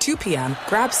better. 2 p.m.,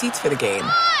 grab seats for the game.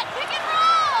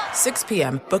 6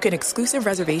 p.m., book an exclusive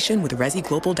reservation with Resi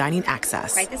Global Dining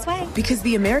Access. Right this way. Because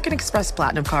the American Express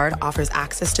Platinum Card offers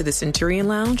access to the Centurion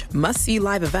Lounge, must-see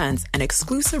live events, and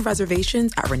exclusive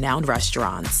reservations at renowned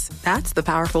restaurants. That's the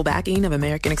powerful backing of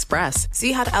American Express.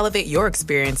 See how to elevate your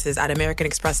experiences at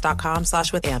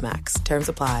americanexpress.com/withAmex. Terms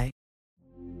apply.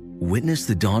 Witness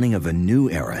the dawning of a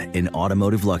new era in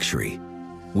automotive luxury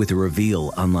with a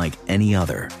reveal unlike any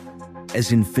other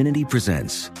as Infiniti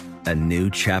presents a new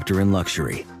chapter in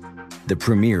luxury. The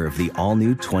premiere of the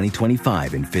all-new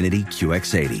 2025 Infiniti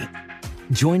QX80.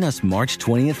 Join us March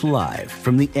 20th live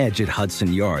from the Edge at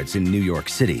Hudson Yards in New York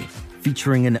City,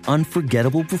 featuring an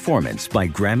unforgettable performance by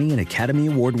Grammy and Academy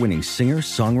Award-winning singer,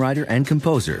 songwriter, and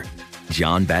composer,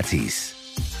 Jon Batiste.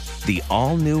 The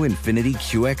all-new Infiniti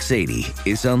QX80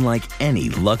 is unlike any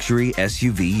luxury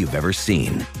SUV you've ever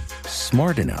seen.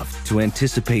 Smart enough to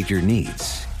anticipate your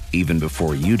needs, even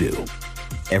before you do.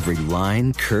 Every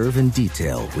line, curve, and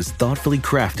detail was thoughtfully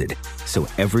crafted so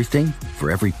everything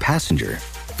for every passenger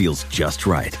feels just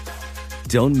right.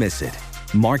 Don't miss it.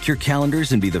 Mark your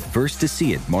calendars and be the first to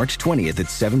see it March 20th at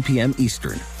 7 p.m.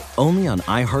 Eastern, only on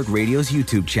iHeartRadio's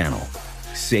YouTube channel.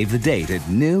 Save the date at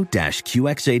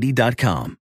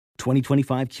new-QX80.com.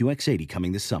 2025 QX80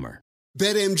 coming this summer.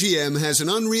 BetMGM has an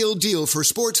unreal deal for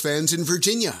sports fans in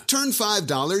Virginia. Turn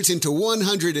 $5 into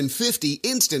 $150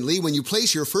 instantly when you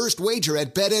place your first wager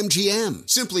at BetMGM.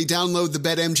 Simply download the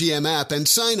BetMGM app and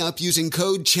sign up using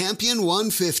code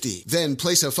CHAMPION150. Then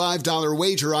place a $5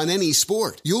 wager on any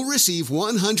sport. You'll receive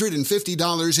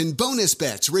 $150 in bonus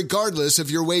bets regardless of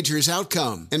your wager's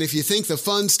outcome. And if you think the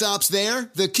fun stops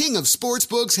there, the King of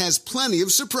Sportsbooks has plenty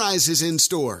of surprises in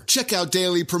store. Check out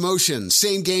daily promotions,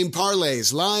 same-game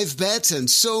parlays, live bets,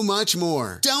 and so much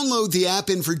more. Download the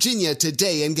app in Virginia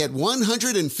today and get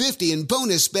 $150 in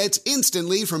bonus bets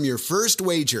instantly from your first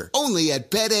wager. Only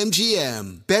at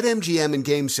BetMGM. BetMGM and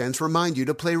GameSense remind you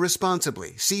to play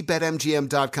responsibly. See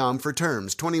BetMGM.com for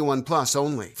terms. 21 plus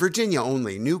only. Virginia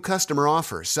only. New customer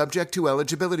offer. Subject to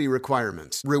eligibility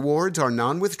requirements. Rewards are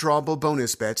non-withdrawable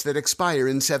bonus bets that expire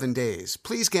in 7 days.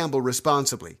 Please gamble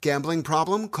responsibly. Gambling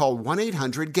problem? Call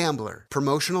 1-800-GAMBLER.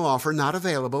 Promotional offer not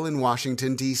available in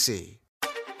Washington, D.C.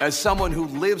 As someone who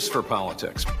lives for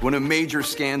politics, when a major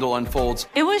scandal unfolds,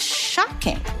 It was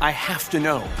shocking. I have to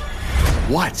know,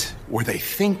 what were they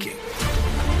thinking?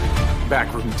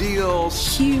 Backroom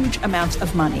deals, Huge amounts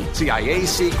of money. CIA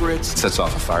secrets, Sets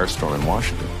off a firestorm in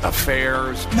Washington.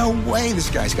 affairs, No way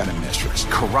this guy's got a mistress.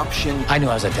 corruption. I knew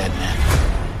I was a dead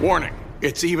man. Warning,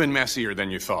 it's even messier than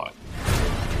you thought.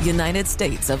 United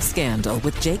States of Scandal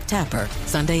with Jake Tapper,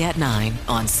 Sunday at 9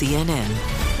 on CNN.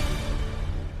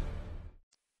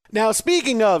 Now,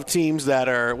 speaking of teams that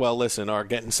are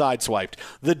getting sideswiped,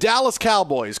 the Dallas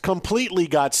Cowboys completely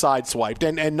got sideswiped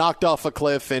and knocked off a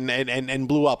cliff and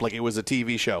blew up like it was a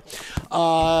TV show.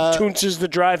 Toons is the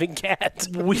driving cat.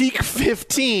 Week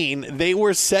 15, they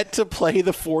were set to play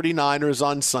the 49ers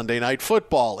on Sunday Night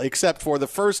Football, except for the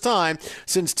first time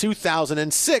since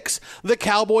 2006, the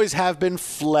Cowboys have been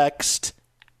flexed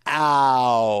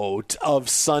out of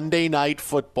Sunday Night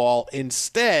Football.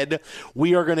 Instead,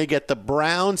 we are going to get the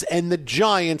Browns and the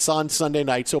Giants on Sunday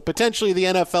night. So potentially the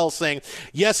NFL saying,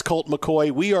 yes, Colt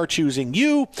McCoy, we are choosing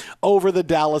you over the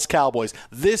Dallas Cowboys.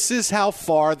 This is how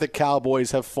far the Cowboys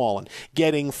have fallen,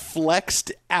 getting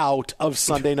flexed out of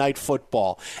Sunday Night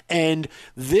Football. And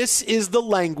this is the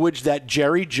language that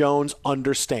Jerry Jones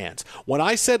understands. When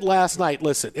I said last night,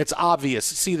 listen, it's obvious,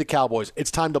 see the Cowboys, it's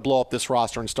time to blow up this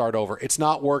roster and start over. It's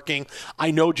not working.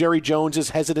 I know Jerry Jones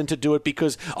is hesitant to do it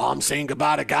because I'm saying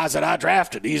goodbye to guys that I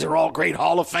drafted. These are all great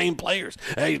Hall of Fame players.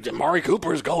 Hey, Amari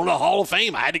Cooper is going to Hall of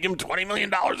Fame. I had to give him $20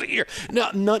 million a year.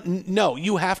 No,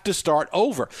 you have to start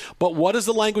over. But what is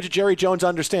the language that Jerry Jones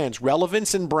understands?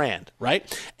 Relevance and brand, right?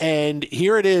 And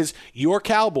here it is, your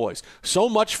Cowboys. So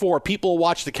much for people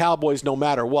watch the Cowboys no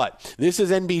matter what. This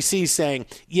is NBC saying,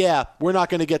 yeah, we're not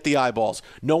going to get the eyeballs.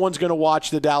 No one's going to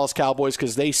watch the Dallas Cowboys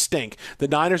because they stink. The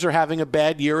Niners are having a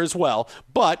bad year as well,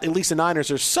 but at least the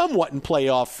Niners are somewhat in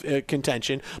playoff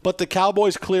contention, but the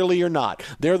Cowboys clearly are not.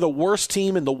 They're the worst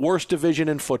team in the worst division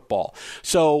in football.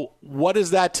 So what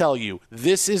does that tell you?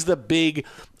 This is the big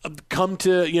come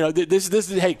to, this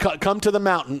is, hey, come to the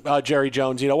mountain, Jerry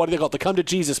Jones. What do they call it? The come to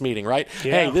Jesus meeting, right?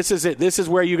 Yeah. Hey, this is it. This is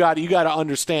where you got to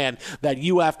understand that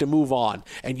you have to move on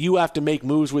and you have to make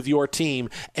moves with your team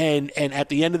and at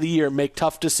the end of the year make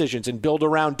tough decisions and build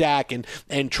around Dak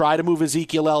and try to move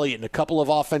Ezekiel Elliott and a couple of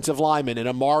offensive linemen and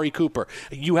Amari Cooper.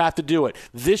 You have to do it.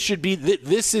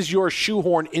 This is your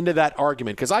shoehorn into that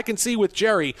argument, because I can see with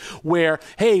Jerry where,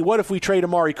 hey, what if we trade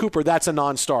Amari Cooper? That's a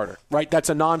non-starter, right? That's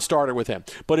a non-starter with him.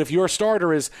 But if your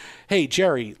starter is, hey,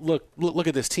 Jerry, look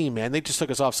at this team, man. They just took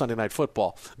us off Sunday Night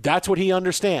Football. That's what he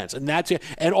understands.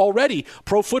 And already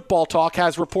Pro Football Talk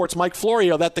has reports, Mike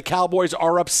Florio, that the Cowboys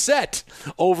are upset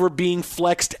over being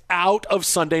flexed out of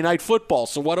Sunday Night Football.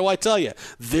 So what do I tell you?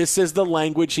 This is the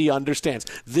language he understands.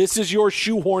 This is your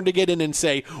shoehorn to get in and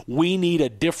say, we need a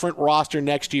different roster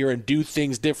next year and do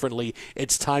things differently.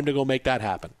 It's time to go make that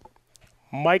happen.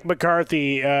 Mike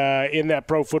McCarthy in that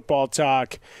Pro Football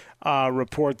Talk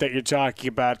report that you're talking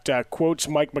about quotes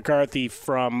Mike McCarthy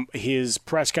from his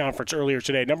press conference earlier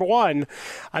today. Number one,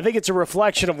 I think it's a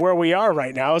reflection of where we are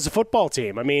right now as a football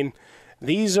team. I mean,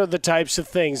 these are the types of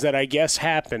things that I guess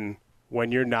happen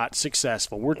when you're not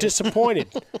successful. We're disappointed.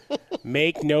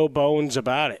 Make no bones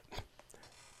about it.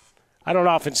 I don't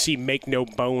often see "make no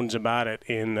bones about it"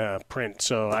 in print,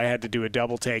 so I had to do a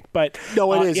double take. But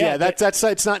no, it is. Yeah, that's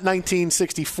it's not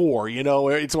 1964, you know,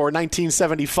 or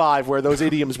 1975 where those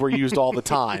idioms were used all the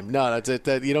time. No,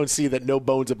 you don't see that "no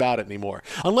bones about it" anymore,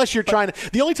 unless you're trying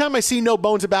to. The only time I see "no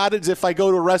bones about it" is if I go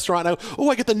to a restaurant. And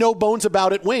I get the "no bones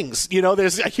about it" wings. You know,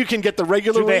 you can get the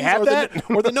regular. Do they wings have that?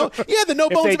 or the no? Yeah, the "no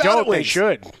if bones they about don't, it" wings. They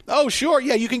should. Oh, sure.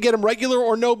 Yeah, you can get them regular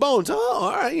or no bones. Oh,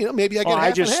 all right. You know, maybe I get.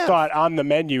 I just thought on the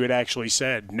menu it actually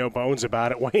said "no bones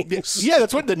about it" wings. Yeah,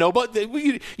 that's what the no bones.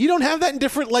 You don't have that in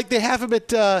different, like they have them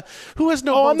at. Who has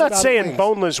no? Oh, bones I'm not about saying wings?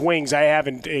 boneless wings. I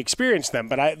haven't experienced them,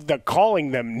 but the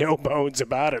calling them "no bones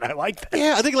about it," I like that.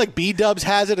 Yeah, I think like B-Dubs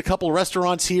has it. A couple of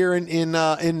restaurants here in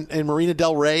Marina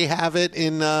Del Rey have it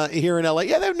here in LA.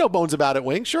 Yeah, they have "no bones about it"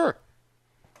 wings. Sure.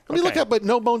 Let me look up, but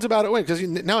 "no bones about it" wings because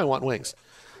now I want wings.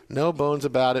 No bones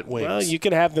about it wings. Well, you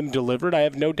can have them delivered. I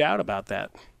have no doubt about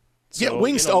that. So, yeah,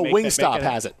 Wingstop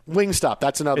has it. Wingstop,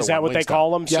 that's another one. Is that what they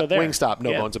call them? Yeah, so Wingstop,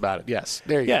 no bones about it. Yes,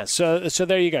 there you go. Yeah, so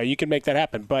there you go. You can make that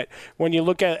happen. But when you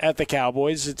look at the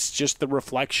Cowboys, it's just the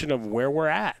reflection of where we're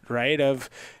at, right? Of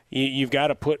you've got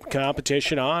to put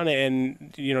competition on,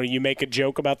 and you make a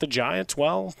joke about the Giants.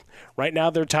 Well, right now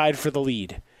they're tied for the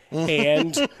lead.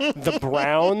 And the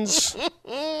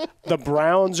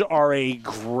Browns are a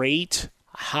great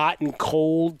hot and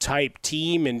cold type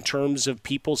team in terms of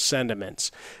people's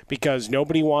sentiments, because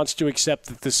nobody wants to accept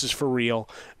that this is for real.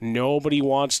 Nobody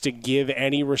wants to give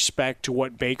any respect to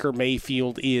what Baker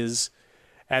Mayfield is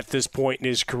at this point in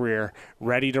his career,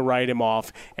 ready to write him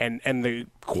off, and the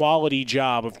quality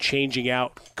job of changing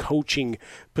out coaching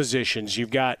positions.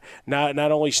 You've got not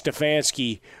only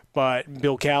Stefanski, but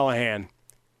Bill Callahan.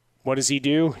 What does he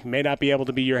do? He may not be able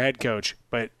to be your head coach,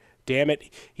 but damn it,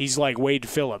 he's like Wade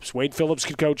Phillips. Wade Phillips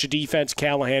can coach a defense.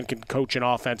 Callahan can coach an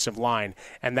offensive line,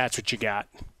 and that's what you got.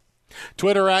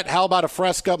 Twitter at How About a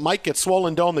Fresca. Mike Gets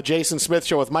Swollen Dome, the Jason Smith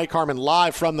Show with Mike Harmon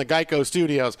live from the Geico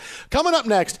Studios. Coming up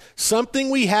next, something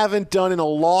we haven't done in a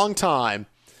long time,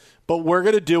 but we're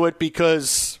going to do it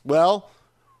because, well,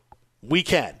 we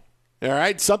can. All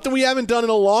right? Something we haven't done in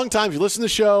a long time. If you listen to the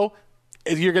show,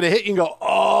 you're going to hit and go,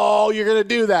 oh, you're going to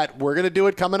do that. We're going to do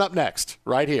it coming up next,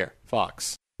 right here,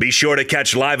 Fox. Be sure to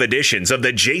catch live editions of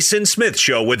The Jason Smith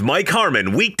Show with Mike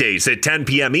Harmon weekdays at 10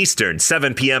 p.m. Eastern,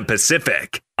 7 p.m.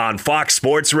 Pacific on Fox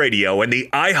Sports Radio and the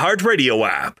iHeartRadio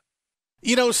app.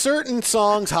 You know, certain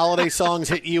songs, holiday songs,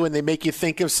 hit you and they make you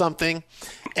think of something.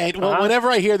 And whenever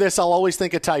I hear this, I'll always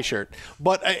think of T-shirt.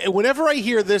 But whenever I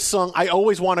hear this song, I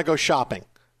always want to go shopping.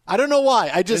 I don't know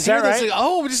why. I just hear this.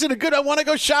 Right? Just in a good. I want to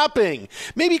go shopping.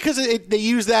 Maybe because they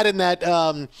use that in that.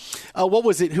 What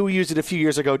was it? Who used it a few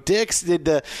years ago? Dick's did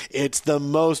the. It's the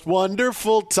most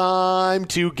wonderful time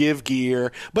to give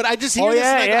gear. But I just hear this.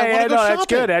 I want to go shopping. That's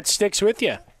good. That sticks with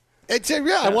you.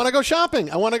 I want to go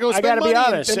shopping. I want to go spend money. I got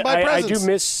to be honest. And buy I presents. do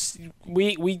miss.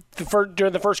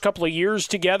 During the first couple of years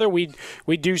together, we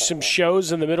do some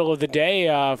shows in the middle of the day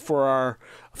for our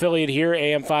affiliate here,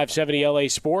 AM 570 LA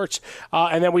Sports,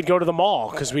 and then we'd go to the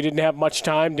mall because we didn't have much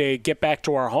time to get back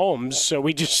to our homes, so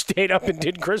we just stayed up and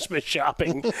did Christmas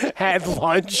shopping, had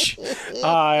lunch,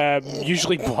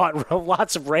 usually bought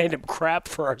lots of random crap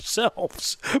for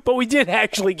ourselves, but we did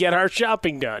actually get our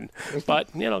shopping done.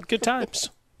 But good times.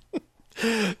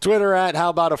 Twitter at How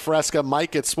About a Fresca.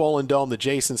 Mike at Swollen Dome, the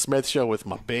Jason Smith Show with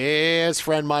my best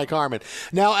friend Mike Harmon.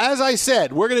 Now, as I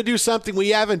said, we're going to do something we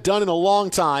haven't done in a long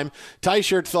time.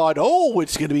 T-shirt thought,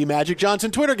 it's going to be Magic Johnson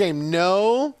Twitter game.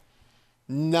 No,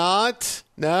 not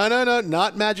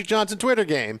Magic Johnson Twitter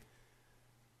game.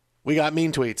 We got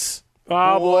mean tweets.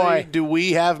 Oh, boy. Do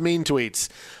we have mean tweets.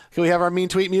 Can we have our mean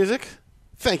tweet music?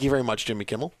 Thank you very much, Jimmy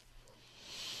Kimmel.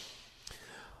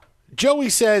 Joey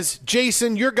says,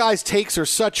 Jason, your guys' takes are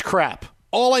such crap.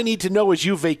 All I need to know is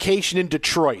you vacation in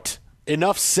Detroit.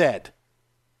 Enough said.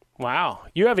 Wow.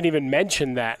 You haven't even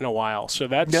mentioned that in a while. So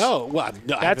that's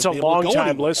that's a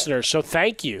long-time listener, so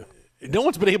thank you. No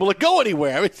one's been able to go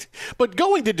anywhere. But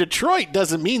going to Detroit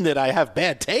doesn't mean that I have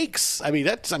bad takes.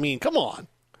 Come on.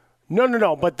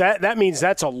 No. But that means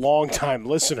that's a long-time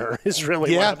listener is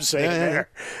really what I'm saying there.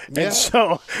 Yeah. And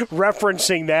so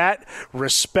referencing that,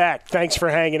 respect. Thanks for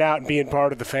hanging out and being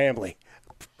part of the family.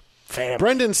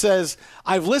 Brendan says,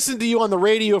 I've listened to you on the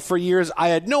radio for years. I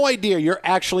had no idea you're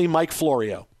actually Mike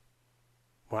Florio.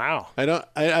 Wow. I don't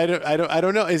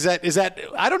know. Is that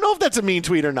I don't know if that's a mean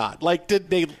tweet or not. Like, did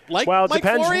they like Mike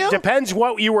Florio? Depends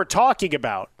what you were talking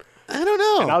about. I don't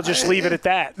know. And I'll just leave it at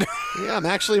that. Yeah, I'm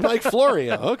actually Mike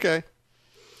Florio. Okay.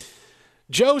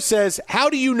 Joe says, how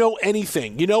do you know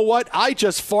anything? You know what? I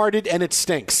just farted and it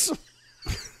stinks.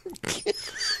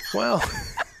 Well,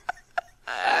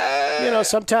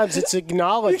 Sometimes it's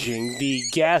acknowledging the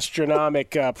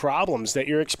gastronomic problems that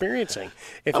you're experieing.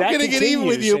 If I'm that going to get even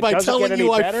with you by telling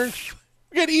you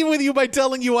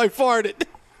I farted.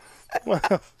 Well,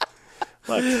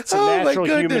 look, it's a natural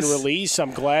human release.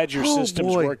 I'm glad your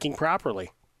system's working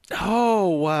properly. Oh,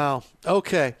 wow.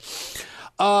 Okay.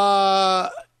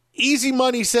 Easy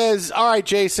Money says, all right,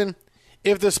 Jason,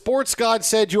 if the sports god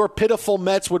said your pitiful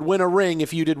Mets would win a ring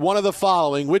if you did one of the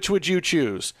following, which would you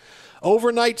choose?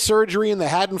 Overnight surgery in the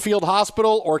Haddonfield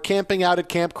Hospital or camping out at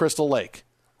Camp Crystal Lake?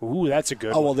 Ooh, that's a good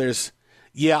one. Oh, well, there's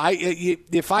 –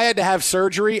 if I had to have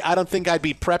surgery, I don't think I'd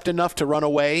be prepped enough to run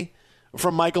away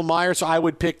from Michael Myers, so I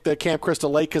would pick the Camp Crystal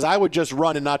Lake because I would just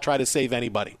run and not try to save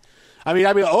anybody. I mean,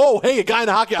 I'd be like, oh, hey, a guy in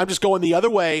hockey. I'm just going the other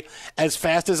way as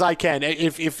fast as I can.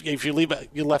 If you leave,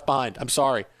 you're left behind. I'm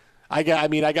sorry.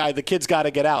 The kid's got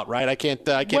to get out, right? I can't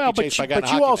be chased by a guy in a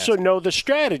hockey But you also mask. know the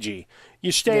strategy.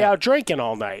 You stay out drinking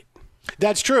all night.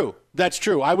 That's true.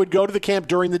 I would go to the camp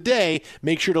during the day,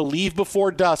 make sure to leave before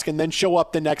dusk, and then show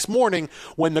up the next morning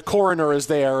when the coroner is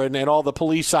there and all the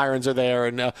police sirens are there.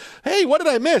 And, hey, what did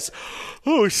I miss?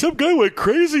 Oh, some guy went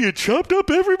crazy and chopped up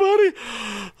everybody?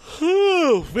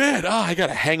 Oh, man. I got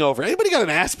a hangover. Anybody got an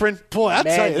aspirin? Boy, I'll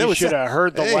tell you. You should have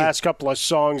heard the last couple of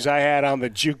songs I had on the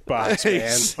jukebox,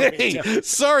 man. Hey,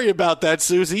 sorry about that,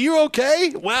 Susie. You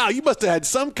okay? Wow, you must have had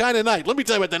some kind of night. Let me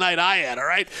tell you about the night I had, all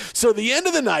right? So the end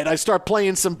of the night, I start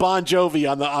playing some Bon Jovi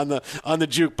on the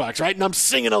jukebox, right? And I'm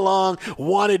singing along,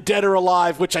 Wanted Dead or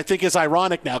Alive, which I think is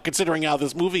ironic now, considering how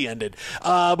this movie ended.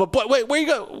 But wait, where you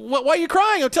go? Why are you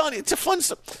crying? I'm telling you, it's a fun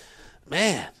stuff.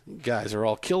 Man, you guys are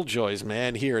all killjoys,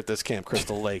 man, here at this Camp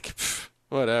Crystal Lake.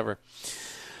 Whatever.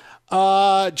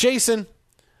 Jason,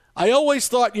 I always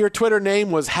thought your Twitter name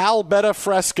was Hal Betta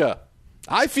Fresca.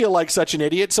 I feel like such an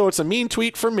idiot, so it's a mean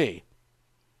tweet for me.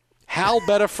 Hal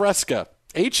Betta Fresca.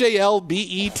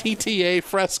 Halbetta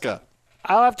Fresca.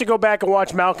 I'll have to go back and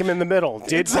watch Malcolm in the Middle.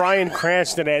 Did Bryan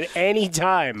Cranston at any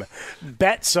time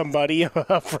bet somebody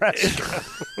a Fresca?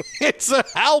 It's a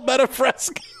Hal Betta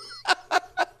Fresca.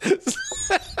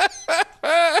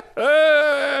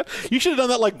 You should have done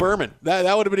that like Berman.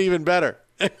 That would have been even better.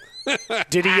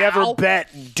 Did he ever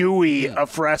bet Dewey a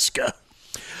Fresca?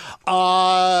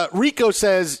 Rico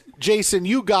says, Jason,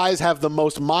 you guys have the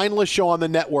most mindless show on the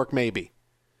network, maybe.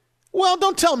 Well,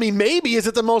 don't tell me maybe. Is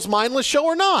it the most mindless show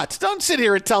or not? Don't sit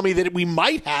here and tell me that we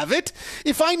might have it.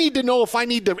 If I need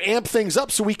to amp things up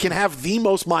so we can have the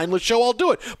most mindless show, I'll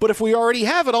do it. But if we already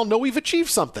have it, I'll know we've achieved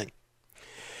something.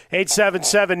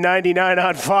 877-99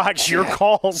 on Fox. Your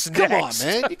calls next. Come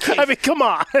on, man. Come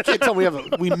on. You can't tell me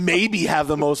we maybe have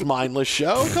the most mindless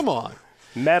show. Come on.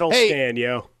 Medal stand,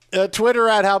 yo. Twitter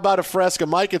at How About a Fresca.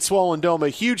 Mike at Swollen Dome. A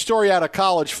huge story out of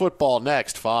college football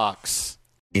next, Fox.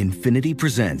 Infiniti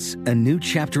presents a new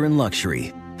chapter in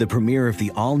luxury, the premiere of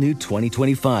the all-new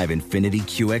 2025 Infiniti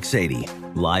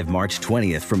QX80, live March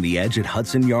 20th from the Edge at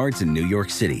Hudson Yards in New York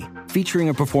City, featuring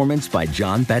a performance by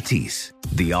John Batiste.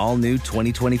 The all-new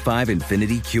 2025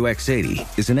 Infiniti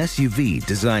QX80 is an SUV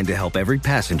designed to help every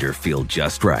passenger feel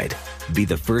just right. Be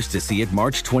the first to see it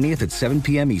March 20th at 7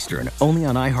 p.m. Eastern, only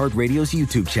on iHeartRadio's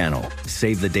YouTube channel.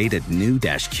 Save the date at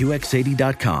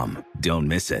new-QX80.com. Don't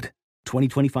miss it.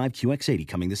 2025 QX80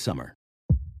 coming this summer.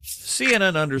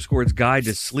 CNN_'s Guide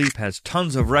to Sleep has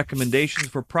tons of recommendations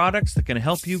for products that can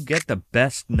help you get the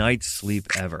best night's sleep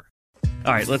ever.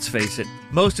 All right, let's face it,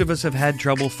 most of us have had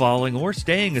trouble falling or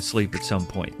staying asleep at some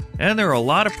point, and there are a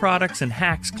lot of products and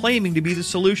hacks claiming to be the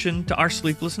solution to our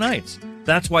sleepless nights.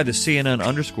 That's why the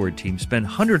CNN_ team spend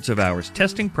hundreds of hours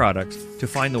testing products to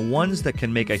find the ones that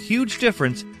can make a huge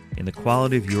difference in the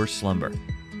quality of your slumber.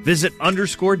 Visit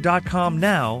underscore.com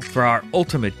now for our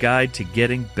ultimate guide to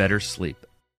getting better sleep.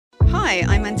 Hi,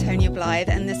 I'm Antonia Blythe,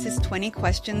 and this is 20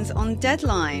 Questions on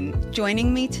Deadline.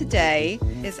 Joining me today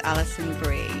is Alison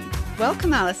Brie.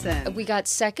 Welcome, Alison. We got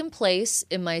second place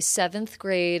in my 7th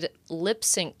grade lip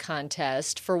sync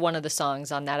contest for one of the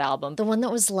songs on that album. The one that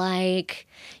was like,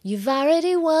 "You've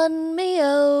already won me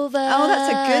over." Oh,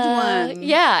 that's a good one.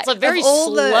 Yeah. It's very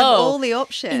slow. Of all the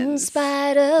options. In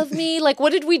spite of me. Like,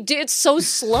 what did we do? It's so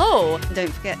slow.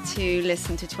 Don't forget to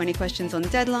listen to 20 Questions on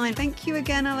Deadline. Thank you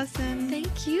again, Alison.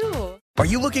 Thank you. Are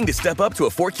you looking to step up to a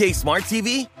 4K smart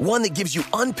TV? One that gives you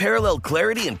unparalleled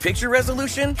clarity and picture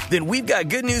resolution? Then we've got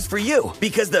good news for you,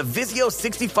 because the Vizio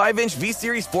 65-inch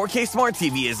V-Series 4K smart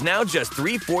TV is now just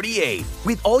 $348.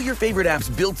 With all your favorite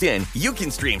apps built in, you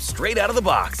can stream straight out of the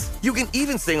box. You can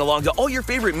even sing along to all your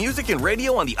favorite music and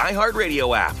radio on the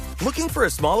iHeartRadio app. Looking for a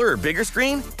smaller or bigger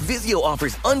screen? Vizio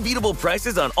offers unbeatable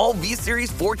prices on all V-Series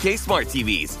 4K smart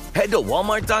TVs. Head to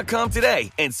Walmart.com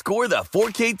today and score the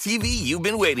 4K TV you've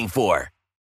been waiting for.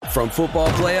 From football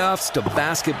playoffs to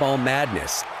basketball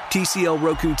madness, TCL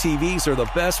Roku TVs are the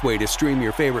best way to stream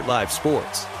your favorite live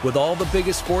sports. With all the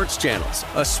biggest sports channels,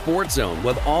 a sports zone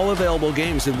with all available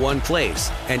games in one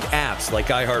place, and apps like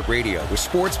iHeartRadio with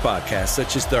sports podcasts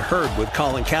such as The Herd with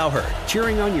Colin Cowherd.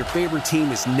 Cheering on your favorite team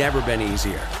has never been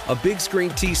easier. A big screen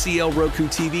TCL Roku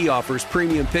TV offers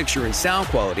premium picture and sound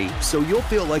quality, so you'll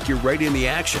feel like you're right in the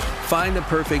action. Find the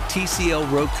perfect TCL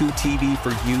Roku TV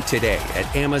for you today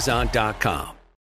at Amazon.com.